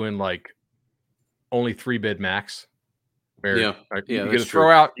about doing like only 3 bid max. Where you get a throw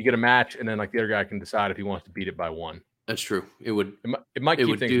out, you get a match, and then like the other guy can decide if he wants to beat it by 1. That's true. It might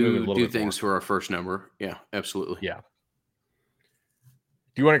keep things moving a little bit. Do things for our first number. Yeah, absolutely. Yeah.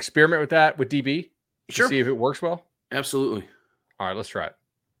 Do you want to experiment with that with DB? Sure. See if it works well? Absolutely. All right, let's try it.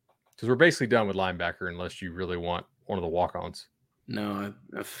 Because we're basically done with linebacker unless you really want one of the walk-ons. No,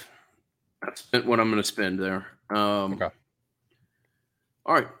 I've spent what I'm going to spend there. Okay.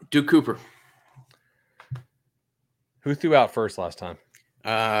 All right, Duke Cooper. Who threw out first last time?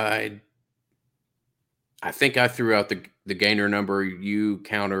 I think I threw out the Gainer number. You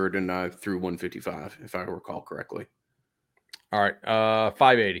countered, and I threw 155, if I recall correctly. All right,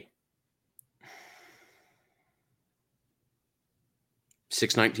 580.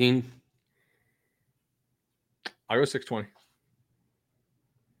 619. I'll go 620.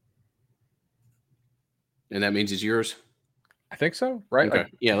 And that means it's yours? I think so, right? Okay.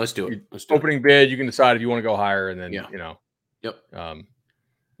 Yeah, let's do it. Opening bid, you can decide if you want to go higher, and then, Yep.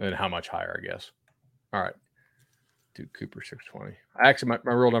 And how much higher, I guess. All right. Duke Cooper, 620. Actually,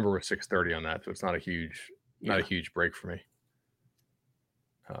 my real number was 630 on that, so it's not a huge break for me.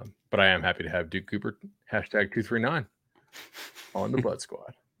 But I am happy to have Duke Cooper, #239 on the Bud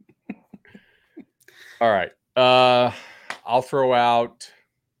Squad. All right. I'll throw out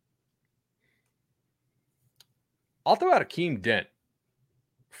Akeem Dent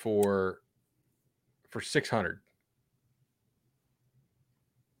for 600.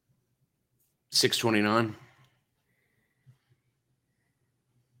 629.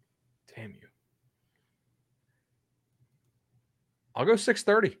 Damn you. I'll go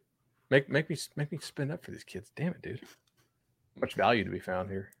 630. Make me spin up for these kids. Damn it, dude. Much value to be found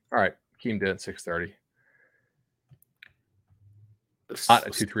here. All right. Akeem Dent, 630. Not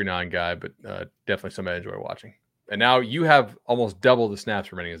a 239 guy, but definitely somebody I enjoy watching. And now you have almost double the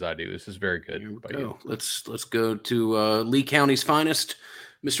snaps remaining as I do. This is very good. You. Let's go to Lee County's finest,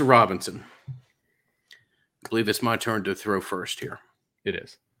 Mr. Robinson. I believe it's my turn to throw first here. It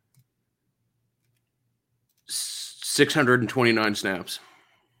is. 629 snaps.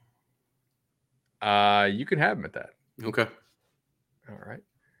 You can have him at that. Okay. All right.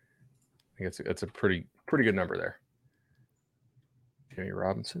 I think that's a pretty good number there. Jimmy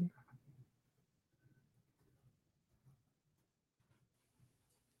Robinson.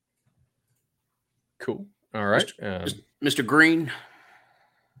 Cool. All right. Mr. Green.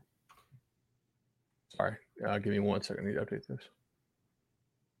 Sorry. Give me 1 second. I need to update this.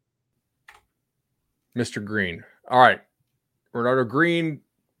 Mr. Green. All right. Bernardo Green,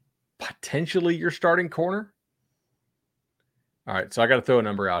 potentially your starting corner. All right. So I got to throw a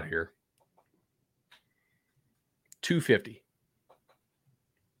number out here. 250.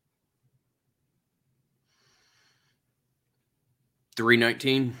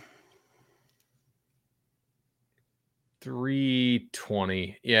 $319.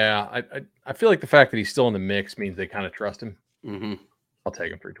 320. Yeah, I feel like the fact that he's still in the mix means they kind of trust him. Mm-hmm. I'll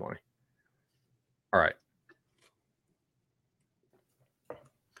take him 320. All right.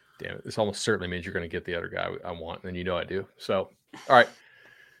 Damn it. This almost certainly means you're going to get the other guy I want, and I do. So, all right.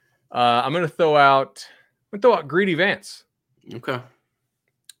 I'm going to throw out Greedy Vance. Okay.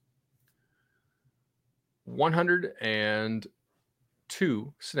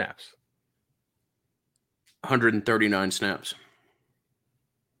 102 snaps. 139 snaps.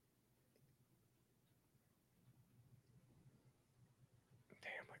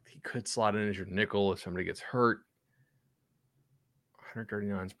 Damn, like he could slot in as your nickel if somebody gets hurt.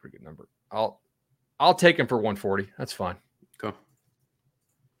 139 is a pretty good number. I'll take him for 140. That's fine. Okay.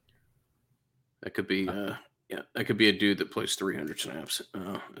 That could be that could be a dude that plays 300 snaps.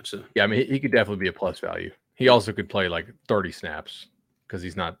 I mean, he could definitely be a plus value. He also could play like 30 snaps because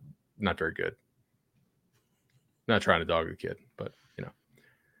he's not very good. Not trying to dog the kid, but you know.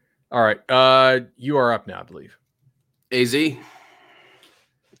 All right, you are up now, I believe. AZ.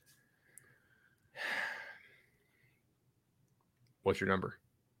 What's your number?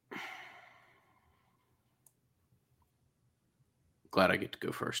 Glad I get to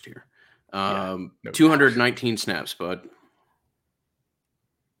go first here. No 219 snaps, bud.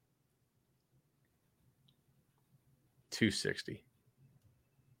 $260.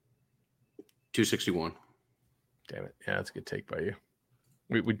 261. Damn it! Yeah, that's a good take by you.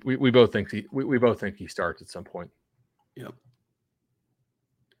 We both think we both think he starts at some point. Yep.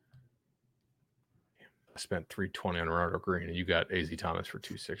 I spent $320 on Ronaldo Green, and you got AZ Thomas for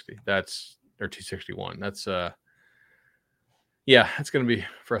 260. That's or 261. That's that's going to be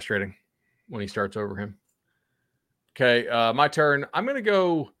frustrating when he starts over him. Okay, my turn. I'm going to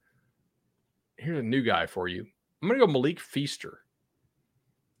go. Here's a new guy for you. I'm going to go Malik Feaster.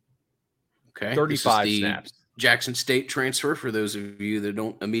 Okay, 35 snaps. Jackson State transfer for those of you that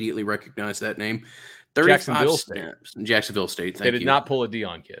don't immediately recognize that name. 35 Jacksonville snaps. Jacksonville State. They did not pull a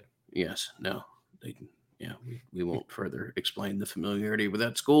Dion kid. Yes, no. We won't further explain the familiarity with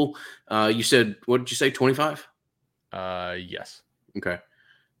that school. You said, what did you say, 25? Yes. Okay.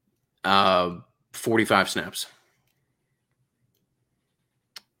 45 snaps.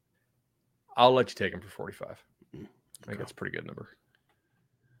 I'll let you take him for 45. Okay. I think that's a pretty good number.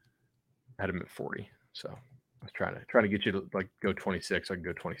 I had him at 40, so I was trying to get you to like go 26. I can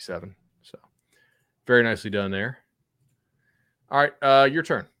go 27. So very nicely done there. All right, your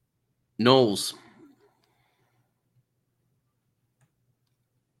turn. Knowles.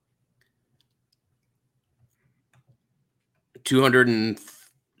 Two hundred and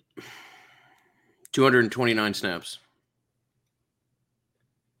 229 snaps.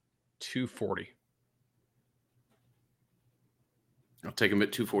 240. I'll take him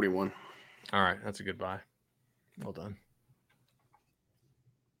at 241. All right, that's a good buy. Well done.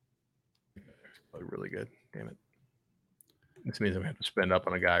 Really good. Damn it. This means I'm going to have to spend up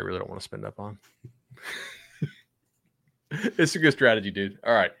on a guy I really don't want to spend up on. It's a good strategy, dude.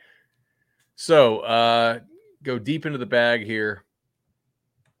 All right. So go deep into the bag here.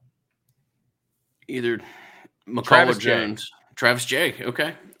 Either McCall Travis or Jones. Travis J.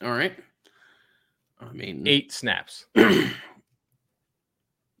 Okay. All right. I mean, 8 snaps.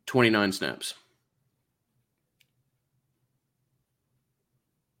 29 snaps.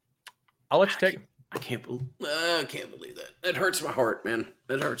 I'll let you take him. I can't believe that. That hurts my heart, man.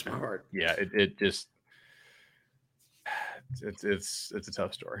 That hurts my heart. Yeah, it just it's a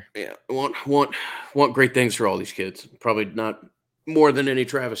tough story. Yeah, I want great things for all these kids. Probably not more than any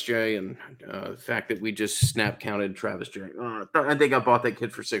Travis J. And the fact that we just snap counted Travis J. I think I bought that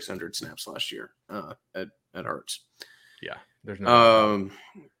kid for 600 snaps last year. That hurts. Yeah, there's no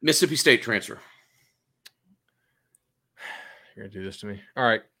Mississippi State transfer. You're gonna do this to me. All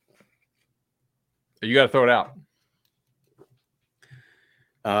right. You got to throw it out.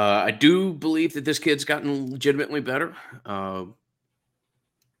 I do believe that this kid's gotten legitimately better. I'm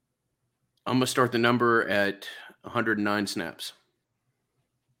going to start the number at 109 snaps.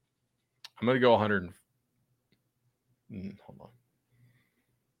 I'm going to go 100. Hold on.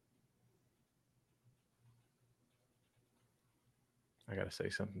 I got to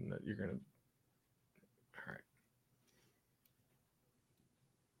say something that you're going to. All right.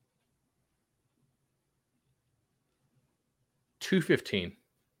 $215.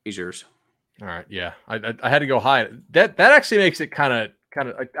 He's yours. All right, yeah, I had to go high. That actually makes it kind of.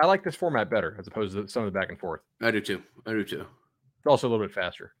 I like this format better as opposed to some of the back and forth. I do too. It's also a little bit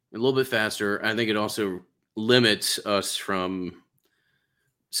faster. A little bit faster. I think it also limits us from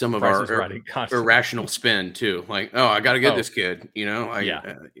some of our irrational spend too. Like, oh, I got to get this kid. You know,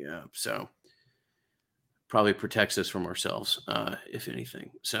 yeah. So probably protects us from ourselves, if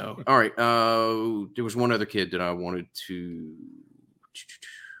anything. So, all right. There was one other kid that I wanted to.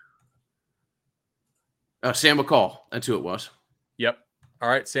 Sam McCall. That's who it was. Yep. All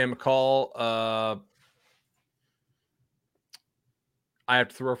right, Sam McCall. I have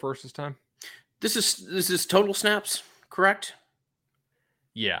to throw first this time. This is total snaps, correct?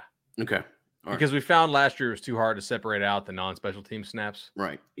 Yeah. Okay. All Because right. we found last year it was too hard to separate out the non-special team snaps.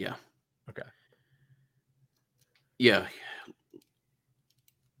 Right. Yeah. Okay. Yeah.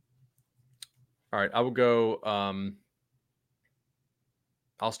 All right. I will go.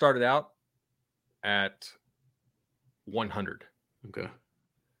 I'll start it out at 100. Okay.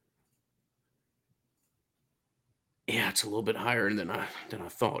 Yeah, it's a little bit higher than I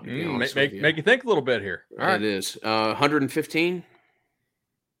thought, to be honest with you. Make you think a little bit here. All right. It is. 115?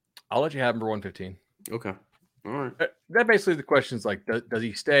 I'll let you have him for 115. Okay. All right. That basically the question is like, does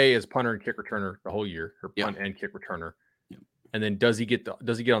he stay as punter and kick returner the whole year, or Yep. punt and kick returner? Yep. And then does he get on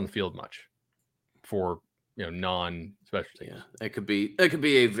the field much for non-special teams? Yeah, that could be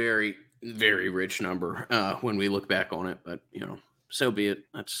a very, very rich number when we look back on it. But so be it.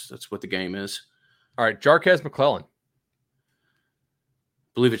 That's what the game is. All right, Jarquez McClellan.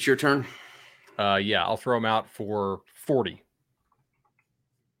 Believe it's your turn. Yeah, I'll throw him out for 40.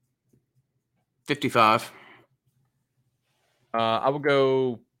 55. I will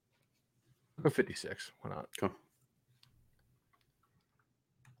go 56. Why not? Okay.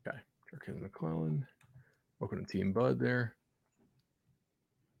 Okay. Jarquez McClellan. Welcome to Team Bud there.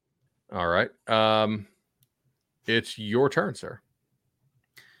 All right. It's your turn, sir.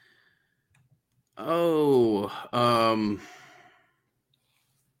 Oh,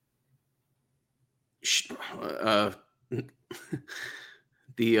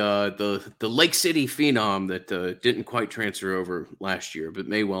 the Lake City phenom that didn't quite transfer over last year, but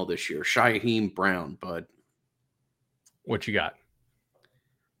may well this year. Shaheem Brown, Bud. What you got?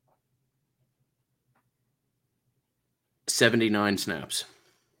 79 snaps.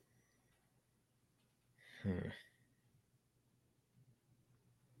 Hmm.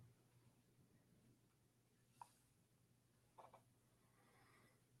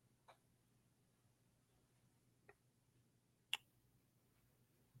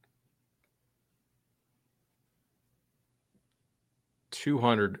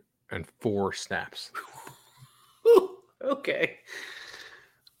 $204 snaps. Okay.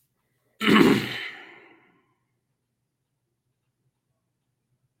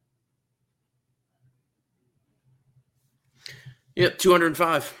 Yep,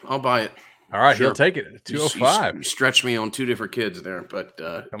 205. I'll buy it. All right, Sure. He'll take it at 205. You stretched me on two different kids there, but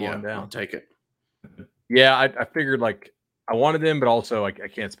Come yeah, on down. I'll take it. Yeah, I figured like I wanted him, but also like I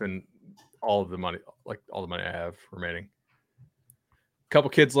can't spend all of the money, like all the money I have remaining. Couple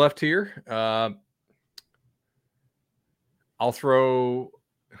kids left here. I'll throw.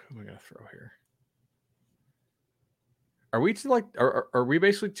 Who am I gonna throw here? Are we to like? Are we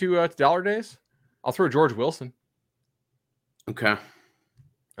basically to dollar days? I'll throw George Wilson. Okay.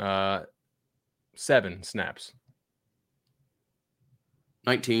 7 snaps.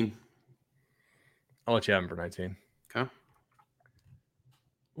 19. I'll let you have him for 19. Okay.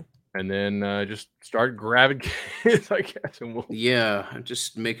 And then just start grabbing kids, I guess. And Yeah, I'm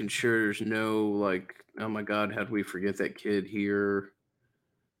just making sure there's no like, oh my God, how did we forget that kid here?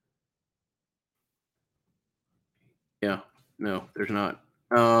 Yeah, no, there's not.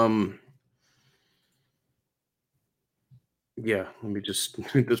 Yeah, let me just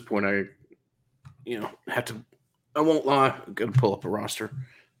at this point I have to. I won't lie. I'm gonna pull up a roster.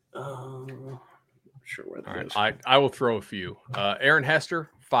 Not sure where that all is. right, I will throw a few. Aaron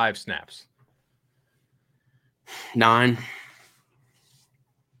Hester, 5 snaps. 9.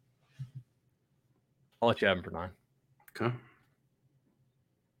 I'll let you have him for 9. Okay.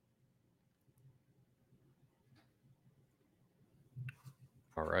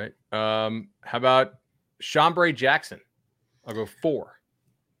 All right. How about Chambray Jackson? I'll go 4.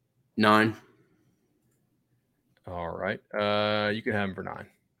 9. All right. You can have him for 9.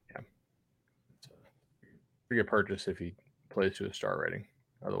 Yeah. It's a pretty good purchase if he plays to a star rating.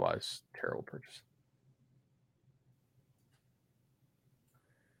 Otherwise, terrible purchase.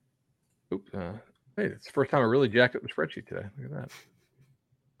 Oops. Hey, it's the first time I really jacked up the spreadsheet today. Look at that.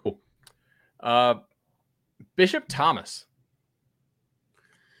 Cool. Bishop Thomas.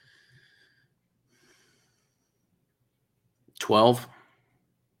 $12.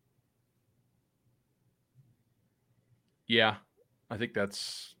 Yeah, I think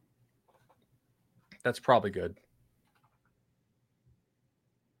that's probably good.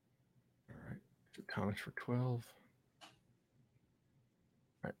 All right, Bishop Thomas for 12.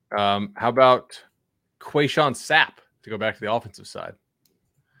 All right. How about Quayshawn Sapp to go back to the offensive side?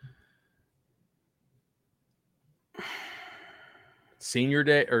 Senior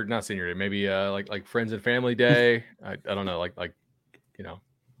day, or not senior day, maybe like friends and family day. I don't know, like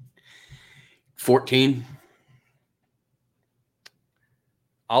 14.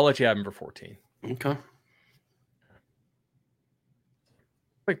 I'll let you have him for 14. Okay.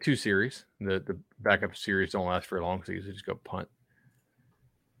 Like 2 series. The backup series don't last very long, so you just go punt.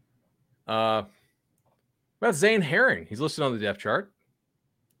 That's Zane Herring. He's listed on the depth chart.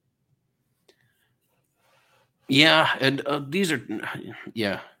 Yeah, and these are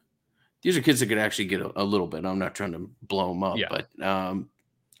kids that could actually get a little bit. I'm not trying to blow them up, but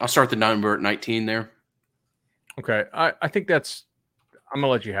I'll start the number at 19 there. Okay, I think that's. I'm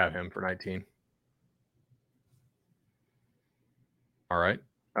gonna let you have him for 19. All right.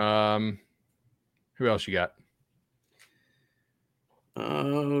 Who else you got?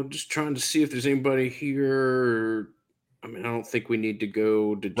 Just trying to see if there's anybody here. I mean, I don't think we need to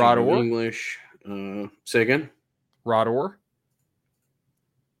go to Rod Junior Orr? English. Say again. Rod Orr?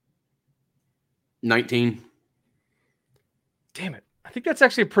 19. Damn it. I think that's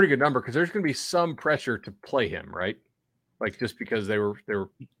actually a pretty good number because there's going to be some pressure to play him, right? Like just because they were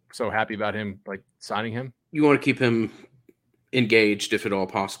so happy about him, like signing him. You want to keep him engaged if at all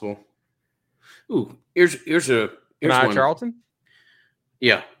possible. Ooh, here's one. Charlton?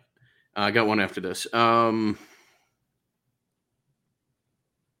 Yeah. I got one after this.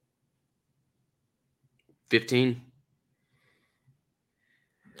 15.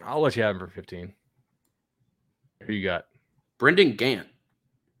 I'll let you have him for 15. Who you got? Brendan Gant.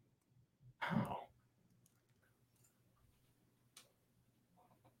 Oh.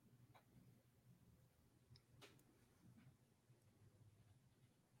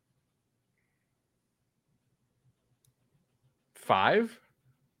 Five?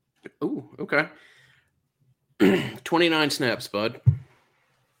 Oh, okay. 29 snaps, bud.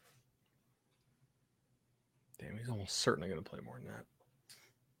 Damn, he's almost certainly going to play more than that.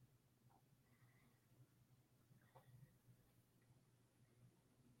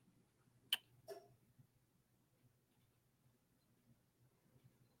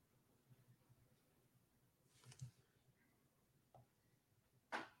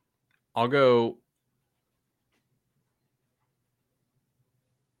 I'll go.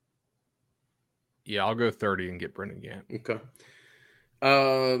 Yeah, I'll go 30 and get Brendan Gant. Okay.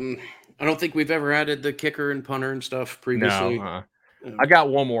 I don't think we've ever added the kicker and punter and stuff previously. No. I got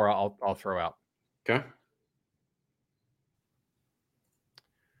one more I'll throw out. Okay.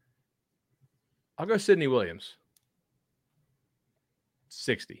 I'll go Sidney Williams.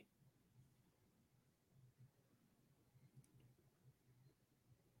 60.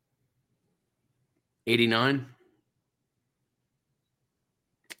 $89.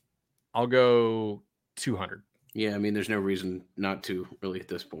 I'll go 200. Yeah, I mean, there's no reason not to really at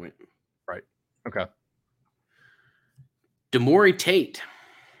this point. Right. Okay. Demore Tate.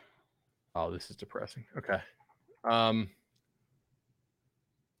 Oh, this is depressing. Okay. I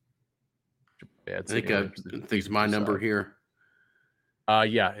think it's my number here.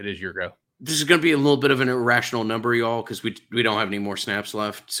 Yeah, it is your go. This is going to be a little bit of an irrational number, y'all, because we don't have any more snaps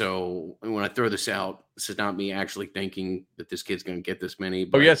left. So when I throw this out, this is not me actually thinking that this kid's going to get this many.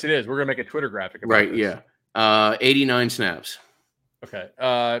 But yes, it is. We're going to make a Twitter graphic about right, this. Yeah. 89 snaps. Okay.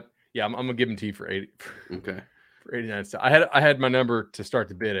 Yeah, I'm going to give him to you for 80. Okay. For 89 snaps. I had my number to start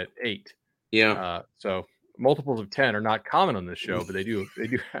the bid at 8. Yeah. So multiples of 10 are not common on this show, but they do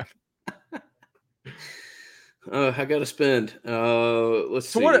have. I got to spend. Let's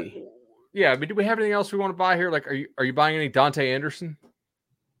see. Yeah, I mean, do we have anything else we want to buy here? Like, are you buying any Dante Anderson?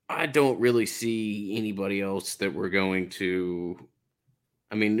 I don't really see anybody else that we're going to.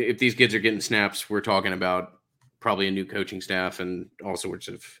 I mean, if these kids are getting snaps, we're talking about probably a new coaching staff and all sorts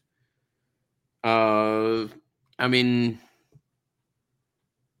of. I mean,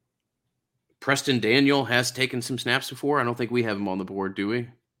 Preston Daniel has taken some snaps before. I don't think we have him on the board, do we?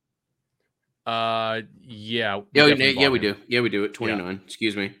 Yeah. Yeah, we do. Yeah, we do at 29. Yeah.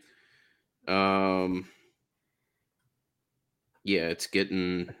 Excuse me. Yeah, it's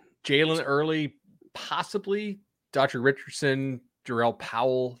getting Jalen Early, possibly Dr. Richardson, Jarrell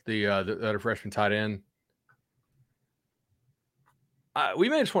Powell, the other freshman tight end. We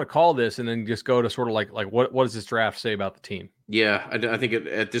may just want to call this and then just go to sort of like what does this draft say about the team? Yeah, I think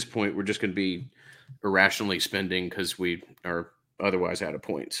at this point we're just going to be irrationally spending because we are otherwise out of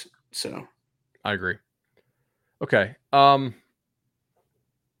points. So I agree. Okay.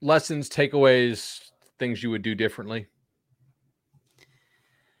 Lessons, takeaways, things you would do differently.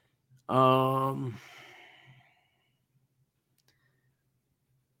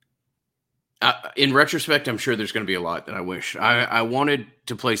 In retrospect, I'm sure there's going to be a lot that I wish. I wanted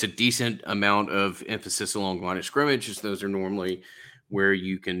to place a decent amount of emphasis along the line of scrimmage, as those are normally where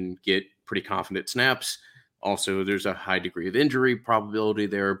you can get pretty confident snaps. Also, there's a high degree of injury probability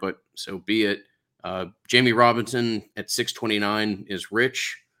there, but so be it. Jamie Robinson at 629 is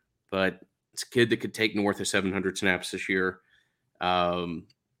rich, but it's a kid that could take north of 700 snaps this year. Um,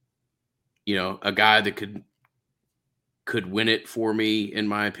 a guy that could win it for me, in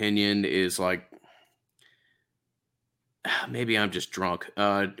my opinion, is like, maybe I'm just drunk,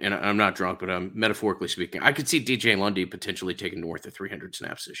 and I'm not drunk, but I'm metaphorically speaking. I could see DJ Lundy potentially taking north of 300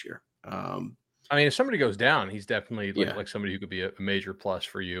 snaps this year. I mean, if somebody goes down, he's definitely Yeah. like somebody who could be a major plus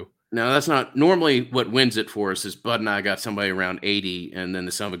for you. No, that's not normally what wins it for us. Is Bud and I got somebody around 80, and then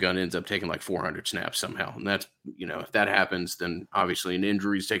the son of a gun ends up taking like 400 snaps somehow. And that's, if that happens, then obviously an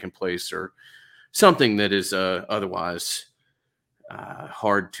injury is taking place or something that is otherwise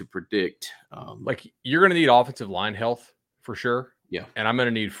hard to predict. Like, you're going to need offensive line health for sure. Yeah. And I'm going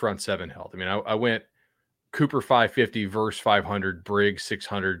to need front seven health. I mean, I went Cooper 550, Verse 500, Briggs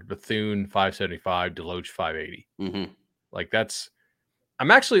 600, Bethune 575, Deloach 580. Mm-hmm. Like,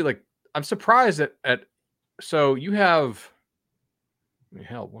 I'm surprised at so you have, I mean,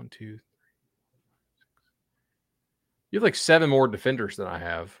 hell, 1, 2, 3, 4, 5, 6. You have like 7 more defenders than I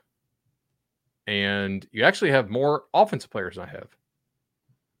have. And you actually have more offensive players than I have.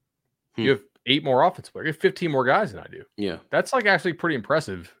 You have 8 more offensive players. You have 15 more guys than I do. Yeah. That's like actually pretty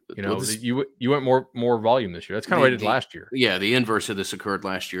impressive. You went more volume this year. That's kind of what I did last year. Yeah, the inverse of this occurred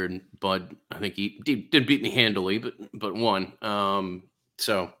last year, and Bud, I think he did beat me handily, but won.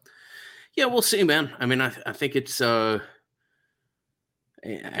 So yeah, we'll see, man. I mean, I think it's and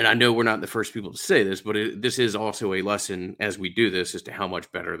I know we're not the first people to say this, but this is also a lesson as we do this as to how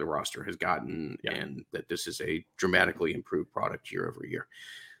much better the roster has gotten, and that this is a dramatically improved product year over year.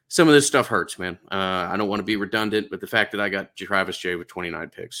 Some of this stuff hurts, man. I don't want to be redundant, but the fact that I got Travis J with 29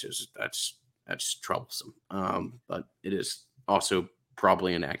 picks that's troublesome. But it is also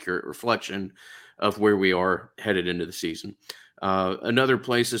probably an accurate reflection of where we are headed into the season. Another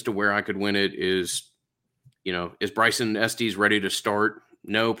place as to where I could win it is, is Bryson Estes ready to start?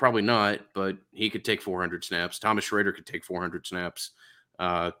 No, probably not, but he could take 400 snaps. Thomas Schrader could take 400 snaps.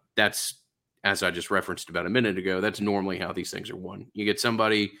 That's, as I just referenced about a minute ago, that's normally how these things are won. You get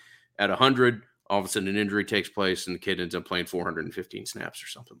somebody at 100, all of a sudden an injury takes place, and the kid ends up playing 415 snaps or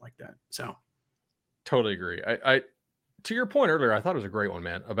something like that. So, totally agree. I to your point earlier, I thought it was a great one,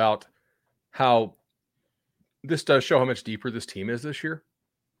 man, about how this does show how much deeper this team is this year.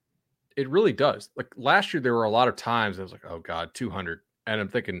 It really does. Like last year, there were a lot of times I was like, oh God, 200. And I'm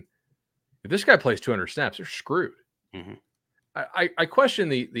thinking, if this guy plays 200 snaps, they're screwed. Mm-hmm. I question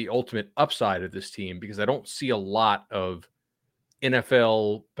the ultimate upside of this team because I don't see a lot of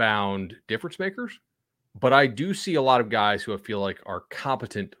NFL bound difference makers, but I do see a lot of guys who I feel like are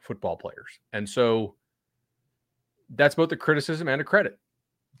competent football players. And so that's both a criticism and a credit,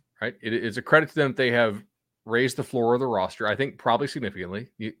 right? It's a credit to them that they have raised the floor of the roster, I think probably significantly.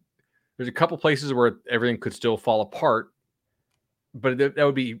 There's a couple places where everything could still fall apart, but that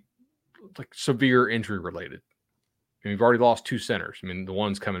would be like severe injury related. I mean, we've already lost 2 centers. I mean, the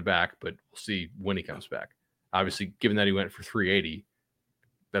one's coming back, but we'll see when he comes back. Obviously, given that he went for 380,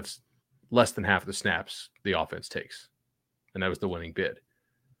 that's less than half of the snaps the offense takes. And that was the winning bid.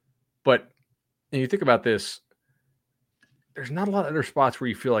 But when you think about this, there's not a lot of other spots where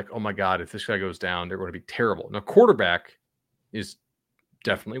you feel like, oh my God, if this guy goes down, they're going to be terrible. Now, quarterback is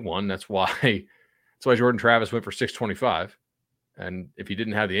definitely one. That's why Jordan Travis went for 625. And if he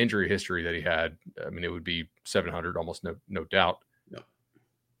didn't have the injury history that he had, I mean, it would be 700, almost no doubt. No.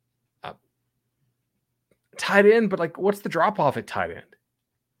 Tight end, but like, what's the drop off at tight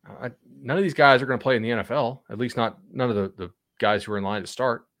end? None of these guys are going to play in the NFL. At least none of the guys who are in line to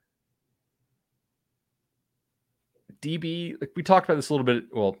start. DB, like we talked about this a little bit.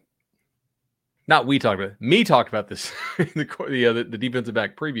 Well, not we talked about it. Me talked about this in the defensive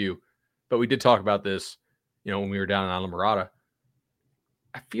back preview, but we did talk about this, when we were down in Islamorada.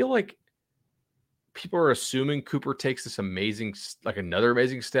 I feel like people are assuming Cooper takes this another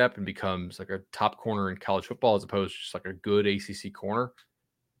amazing step and becomes like a top corner in college football as opposed to just like a good ACC corner.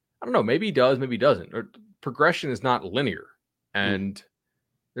 I don't know. Maybe he does, maybe he doesn't. Or progression is not linear. And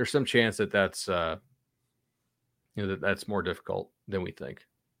there's some chance that that's more difficult than we think.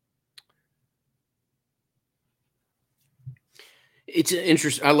 It's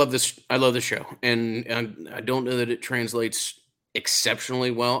interesting. I love this. I love the show, and I don't know that it translates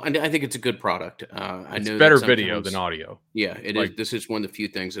exceptionally well. I think it's a good product. I know better video than audio. Yeah, it is. This is one of the few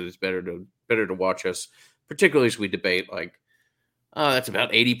things that is better to watch us, particularly as we debate like, that's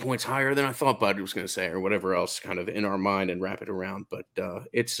about 80 points higher than I thought Bud was going to say, or whatever else, kind of in our mind and wrap it around. But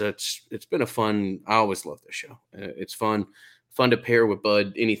it's been a fun. I always love this show. It's fun to pair with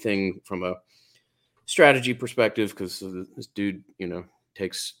Bud. Anything from a strategy perspective, because this dude,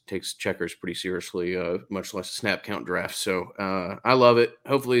 takes checkers pretty seriously, much less a snap count draft. So I love it.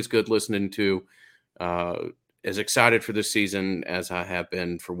 Hopefully it's good listening to as excited for this season as I have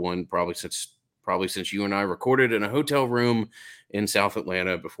been for one probably since you and I recorded in a hotel room in South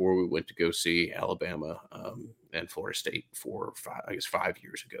Atlanta before we went to go see Alabama and Florida State 5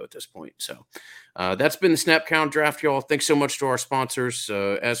 years ago at this point. So that's been the Snap Count Draft, y'all. Thanks so much to our sponsors.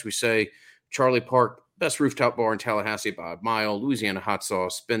 As we say, Charlie Park, best rooftop bar in Tallahassee by a mile. Louisiana Hot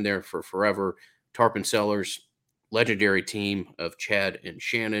Sauce, been there for forever. Tarpon Cellars, legendary team of Chad and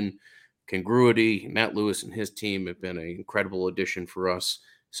Shannon. Congruity, Matt Lewis and his team have been an incredible addition for us.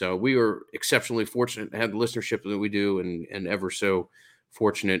 So we are exceptionally fortunate to have the listenership that we do, and ever so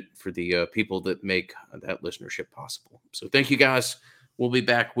fortunate for the people that make that listenership possible. So thank you, guys. We'll be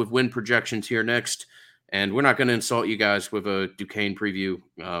back with win projections here next, and we're not going to insult you guys with a Duquesne preview.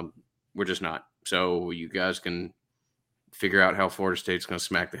 We're just not. So you guys can figure out how Florida State's going to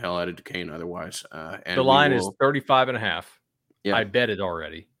smack the hell out of Duquesne otherwise. And the line is 35.5. Yeah. I bet it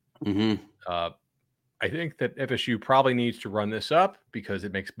already. Mm-hmm. I think that FSU probably needs to run this up because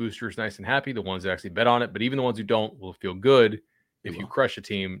it makes boosters nice and happy, the ones that actually bet on it. But even the ones who don't will feel good if you crush a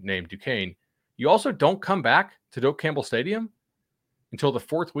team named Duquesne. You also don't come back to Doak Campbell Stadium until the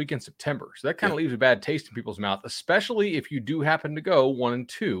 4th week in September. So that kind of leaves a bad taste in people's mouth, especially if you do happen to go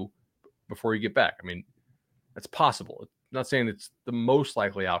 1-2 before you get back. I mean, that's possible. I'm not saying it's the most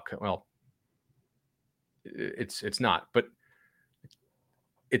likely outcome. Well, it's not, but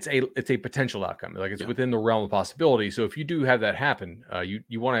it's a potential outcome. Like it's within the realm of possibility. So if you do have that happen,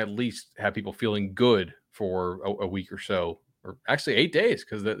 you want to at least have people feeling good for a week or so, or actually 8 days,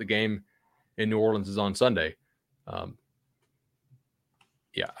 because the game in New Orleans is on Sunday.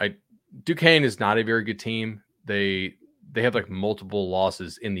 Duquesne is not a very good team. They have like multiple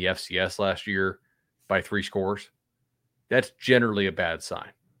losses in the FCS last year by 3 scores. That's generally a bad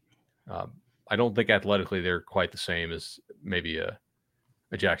sign. I don't think athletically they're quite the same as maybe a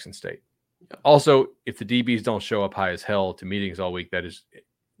Jackson State. Also, if the DBs don't show up high as hell to meetings all week, that is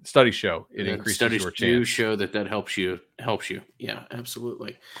studies show it increases studies your do chance. Show that helps you. Yeah,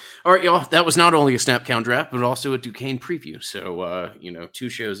 absolutely. All right, y'all. That was not only a Snap Count Draft, but also a Duquesne preview. So 2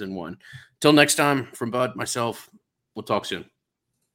 shows in one. Till next time, from Bud, myself, we'll talk soon.